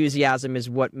that enthusiasm is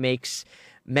what makes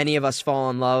many of us fall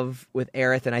in love with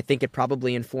Aerith, and I think it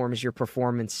probably informs your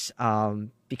performance,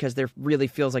 because there really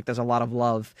feels like there's a lot of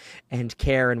love and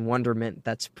care and wonderment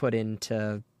that's put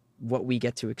into what we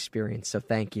get to experience. So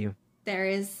thank you. There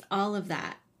is all of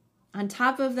that on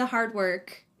top of the hard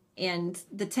work and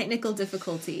the technical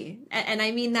difficulty. And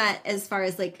I mean that as far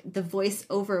as like the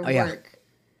voiceover work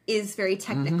is very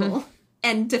technical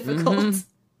and difficult.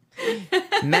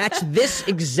 Match this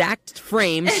exact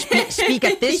frame, speak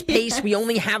at this pace. We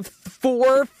only have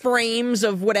 4 frames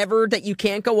of whatever that you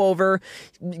can't go over.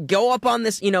 Go up on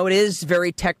this, it is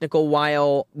very technical,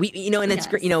 while we, and it's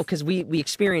great, because we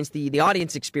experience the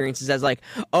audience experiences as like,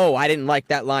 oh, I didn't like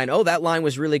that line. Oh, that line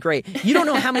was really great. You don't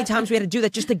know how many times we had to do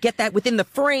that just to get that within the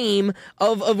frame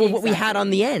of what we had on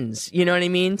the ends. You know what I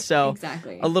mean? So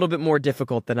exactly. A little bit more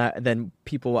difficult than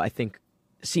people, I think,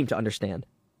 seem to understand.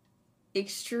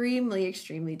 extremely,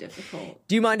 extremely difficult.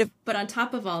 Do you mind if... But on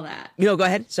top of all that... No, go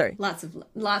ahead. Sorry. Lots of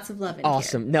love in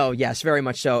Awesome. here. No, yes, very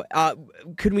much so.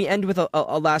 Could we end with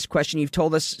a last question? You've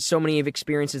told us so many of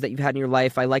experiences that you've had in your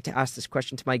life. I like to ask this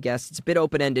question to my guests. It's a bit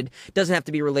open-ended. Doesn't have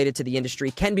to be related to the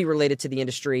industry. Can be related to the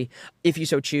industry if you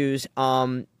so choose.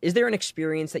 Is there an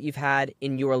experience that you've had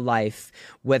in your life,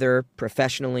 whether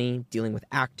professionally, dealing with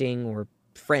acting, or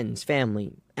friends,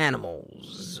 family,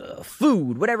 animals,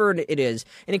 food, whatever it is,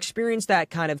 an experience that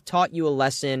kind of taught you a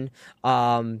lesson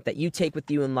that you take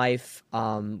with you in life,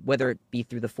 whether it be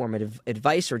through the form of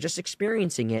advice or just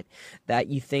experiencing it, that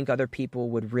you think other people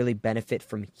would really benefit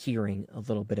from hearing a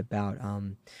little bit about?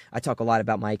 I talk a lot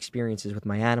about my experiences with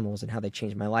my animals and how they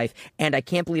changed my life, and I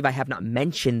can't believe I have not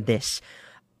mentioned this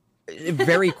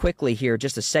very quickly here,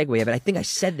 just a segue of it. I think I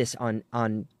said this on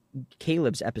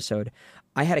Caleb's episode.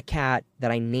 I had a cat that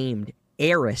I named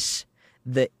Aerith,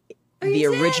 the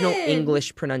original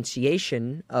English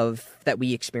pronunciation of that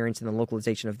we experienced in the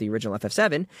localization of the original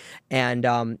FF7, and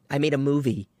I made a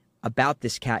movie about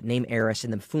this cat named Aerith,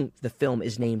 and the film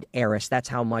is named Aerith. That's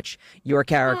how much your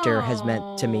character has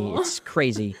meant to me. It's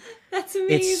crazy. That's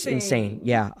amazing. It's insane.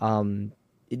 Yeah.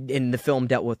 In the film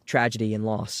dealt with tragedy and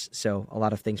loss, so a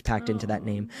lot of things packed into that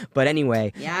name. But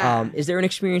anyway, is there an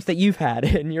experience that you've had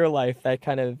in your life that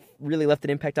kind of really left an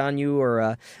impact on you, or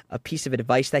a piece of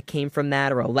advice that came from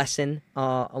that, or a lesson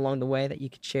along the way that you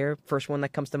could share? First one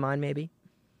that comes to mind, maybe?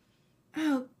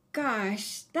 Oh,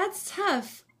 gosh, that's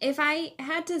tough. If I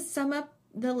had to sum up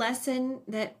the lesson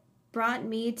that brought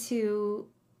me to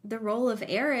the role of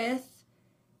Aerith,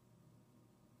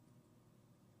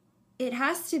 it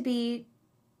has to be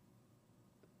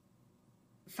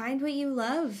find what you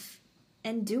love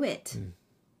and do it.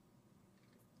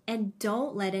 And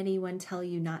don't let anyone tell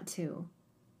you not to.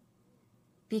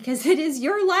 Because it is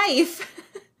your life.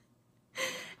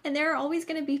 And there are always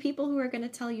going to be people who are going to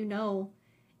tell you no.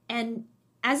 And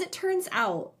as it turns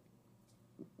out,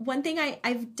 one thing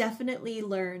I've definitely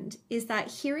learned is that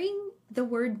hearing the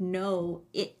word no,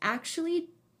 it actually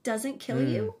doesn't kill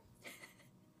you.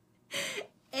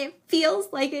 It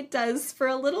feels like it does for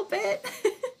a little bit.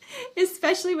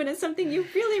 Especially when it's something you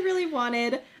really, really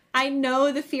wanted. I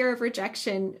know the fear of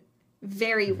rejection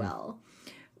very well,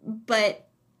 but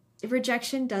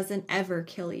rejection doesn't ever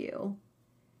kill you.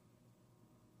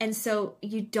 And so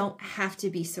you don't have to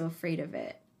be so afraid of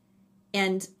it.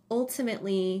 And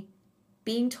ultimately,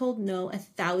 being told no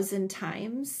 1,000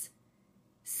 times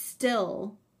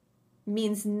still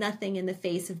means nothing in the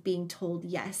face of being told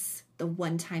yes the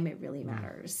one time it really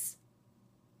matters.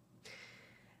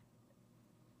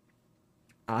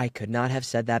 I could not have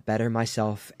said that better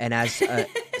myself. And as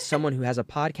someone who has a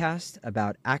podcast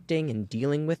about acting and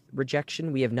dealing with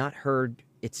rejection, we have not heard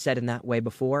it said in that way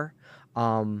before.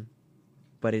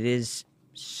 But it is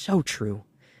so true.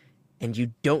 And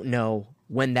you don't know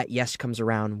when that yes comes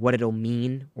around, what it'll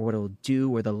mean or what it'll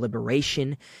do, or the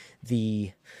liberation,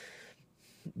 the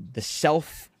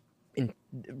self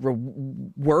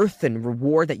worth and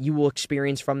reward that you will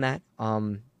experience from that.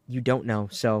 You don't know.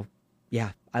 So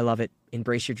yeah, I love it.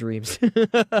 Embrace your dreams.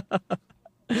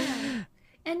 Yeah.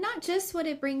 And not just what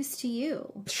it brings to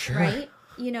you, sure. Right?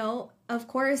 You know, of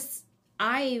course,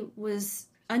 I was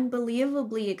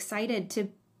unbelievably excited to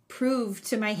prove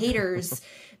to my haters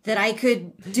that I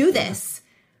could do this.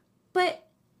 But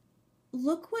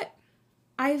look what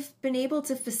I've been able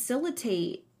to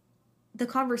facilitate, the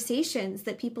conversations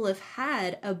that people have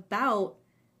had about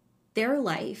their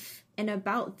life and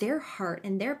about their heart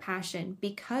and their passion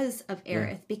because of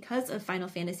Aerith, because of Final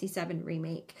Fantasy VII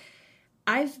Remake.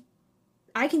 I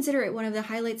consider it one of the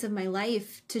highlights of my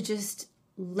life to just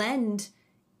lend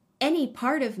any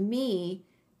part of me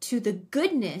to the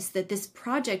goodness that this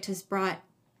project has brought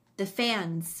the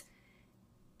fans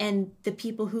and the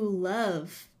people who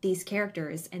love these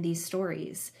characters and these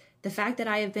stories. The fact that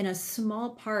I have been a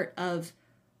small part of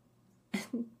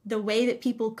the way that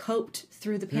people coped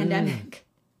through the pandemic.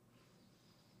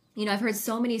 You know, I've heard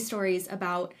so many stories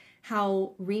about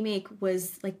how Remake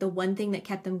was like the one thing that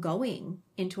kept them going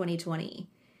in 2020.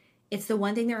 It's the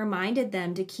one thing that reminded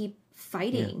them to keep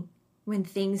fighting when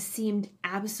things seemed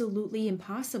absolutely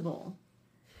impossible.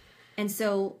 And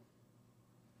so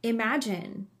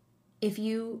imagine if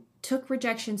you took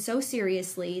rejection so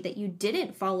seriously that you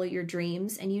didn't follow your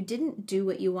dreams and you didn't do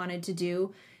what you wanted to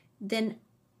do, then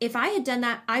if I had done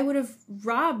that, I would have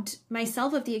robbed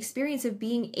myself of the experience of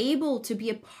being able to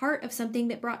be a part of something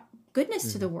that brought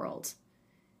goodness to the world,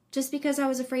 just because I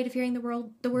was afraid of hearing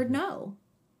the word no.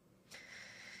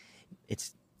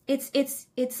 It's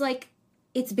like,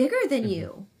 it's bigger than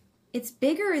you. It's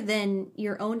bigger than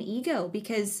your own ego,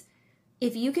 because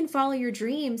if you can follow your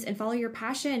dreams and follow your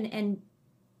passion and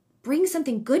bring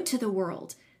something good to the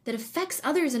world that affects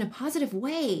others in a positive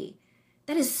way,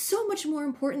 that is so much more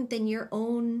important than your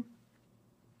own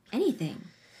anything.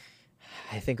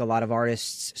 I think a lot of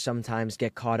artists sometimes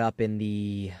get caught up in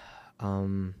the,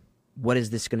 what is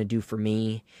this going to do for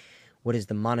me? What is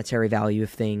the monetary value of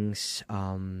things?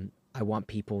 I want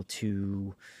people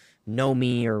to know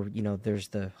me, or, you know, there's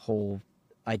the whole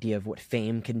idea of what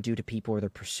fame can do to people, or the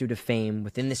pursuit of fame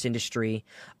within this industry.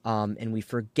 And we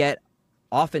forget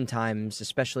oftentimes,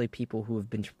 especially people who have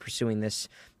been pursuing this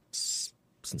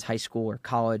since high school or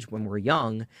college when we're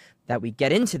young, that we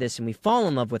get into this and we fall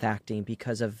in love with acting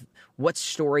because of what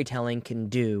storytelling can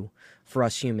do for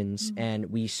us humans. Mm-hmm. And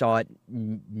we saw it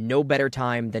no better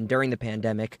time than during the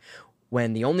pandemic,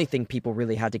 when the only thing people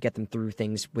really had to get them through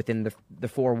things within the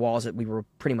four walls that we were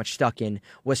pretty much stuck in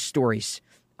was stories.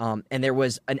 And there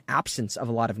was an absence of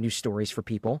a lot of new stories for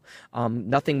people.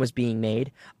 Nothing was being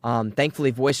made.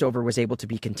 Thankfully, voiceover was able to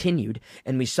be continued,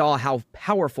 and we saw how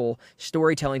powerful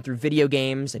storytelling through video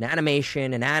games and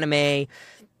animation and anime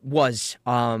was.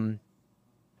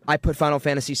 I put Final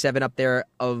Fantasy VII up there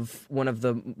of one of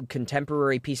the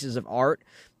contemporary pieces of art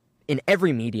in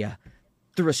every media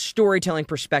through a storytelling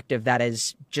perspective that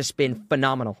has just been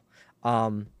phenomenal.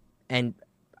 And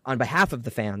on behalf of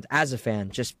the fans, as a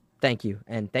fan, just thank you.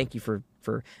 And thank you for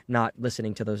not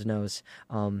listening to those no's,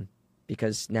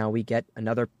 because now we get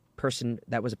another person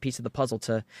that was a piece of the puzzle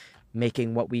to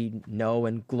making what we know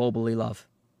and globally love.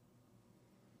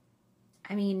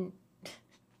 I mean,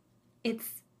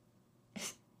 it's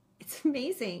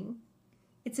amazing.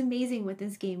 It's amazing what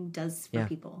this game does for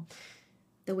people.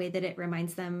 The way that it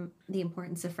reminds them the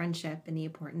importance of friendship and the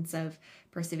importance of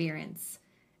perseverance.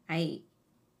 Highlight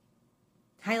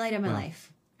of my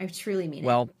life. I truly mean it.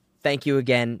 Well, thank you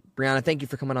again, Briana. Thank you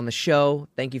for coming on the show.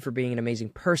 Thank you for being an amazing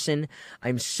person.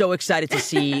 I'm so excited to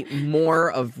see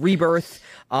more of Rebirth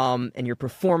and your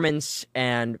performance,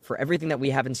 and for everything that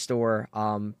we have in store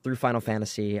through Final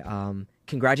Fantasy.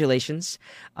 Congratulations.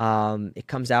 It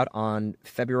comes out on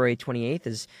February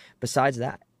 28th. Besides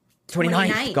that,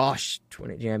 29th. Gosh,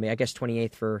 I guess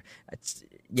 28th for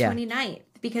 29th,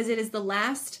 because it is the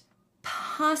last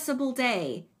possible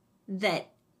day that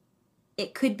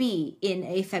it could be in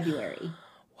a February.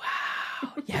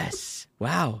 Wow. Yes.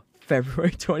 Wow.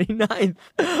 February 29th.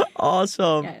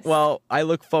 Awesome. Yes. Well, I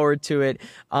look forward to it.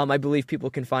 I believe people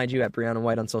can find you at Briana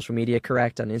White on social media,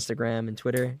 correct? On Instagram and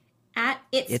Twitter? At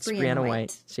It's Briana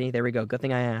White. See, there we go. Good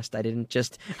thing I asked. I didn't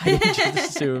just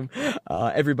assume.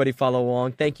 Everybody follow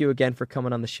along. Thank you again for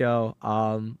coming on the show.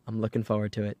 I'm looking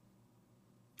forward to it.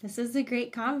 This is a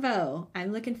great convo.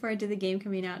 I'm looking forward to the game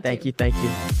coming out. Thank you.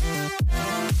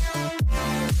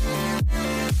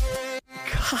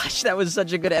 Gosh, that was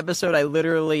such a good episode. I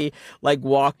literally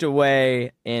walked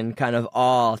away in kind of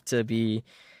awe to be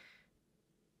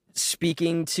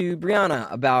speaking to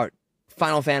Briana about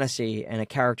Final Fantasy and a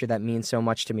character that means so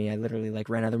much to me. I literally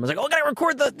ran out there and was like, oh, I gotta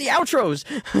record the outros.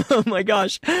 Oh my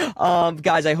gosh.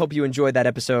 Guys, I hope you enjoyed that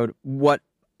episode. What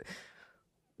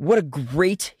a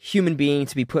great human being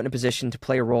to be put in a position to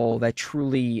play a role that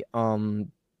truly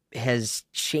has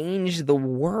changed the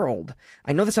world.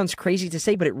 I know that sounds crazy to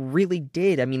say, but it really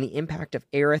did. I mean, the impact of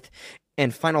Aerith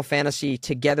and Final Fantasy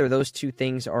together, those two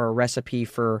things are a recipe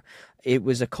for, it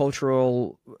was a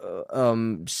cultural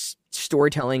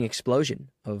storytelling explosion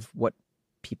of what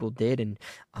people did and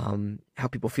how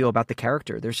people feel about the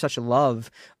character. There's such a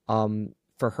love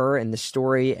for her and the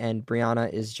story, and Briana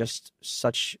is just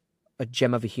such a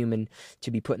gem of a human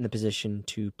to be put in the position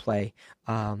to play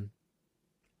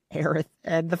Aerith,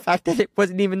 and the fact that it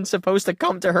wasn't even supposed to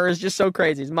come to her is just so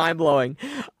crazy. It's mind-blowing.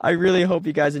 I really hope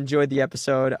you guys enjoyed the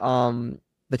episode.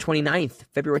 The 29th,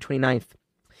 February 29th,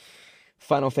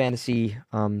 Final Fantasy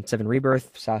VII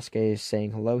Rebirth. Sasuke is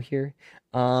saying hello here.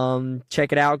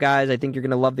 Check it out, guys. I think you're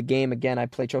going to love the game. Again, I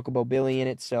play Chocobo Billy in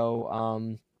it,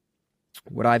 so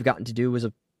what I've gotten to do was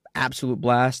an absolute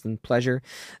blast and pleasure.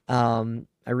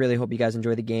 I really hope you guys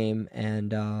enjoy the game,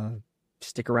 and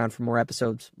stick around for more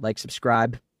episodes. Like,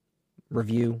 subscribe,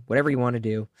 review, whatever you want to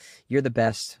do. You're the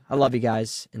best. I love you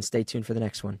guys, and stay tuned for the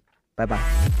next one.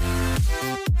 Bye-bye.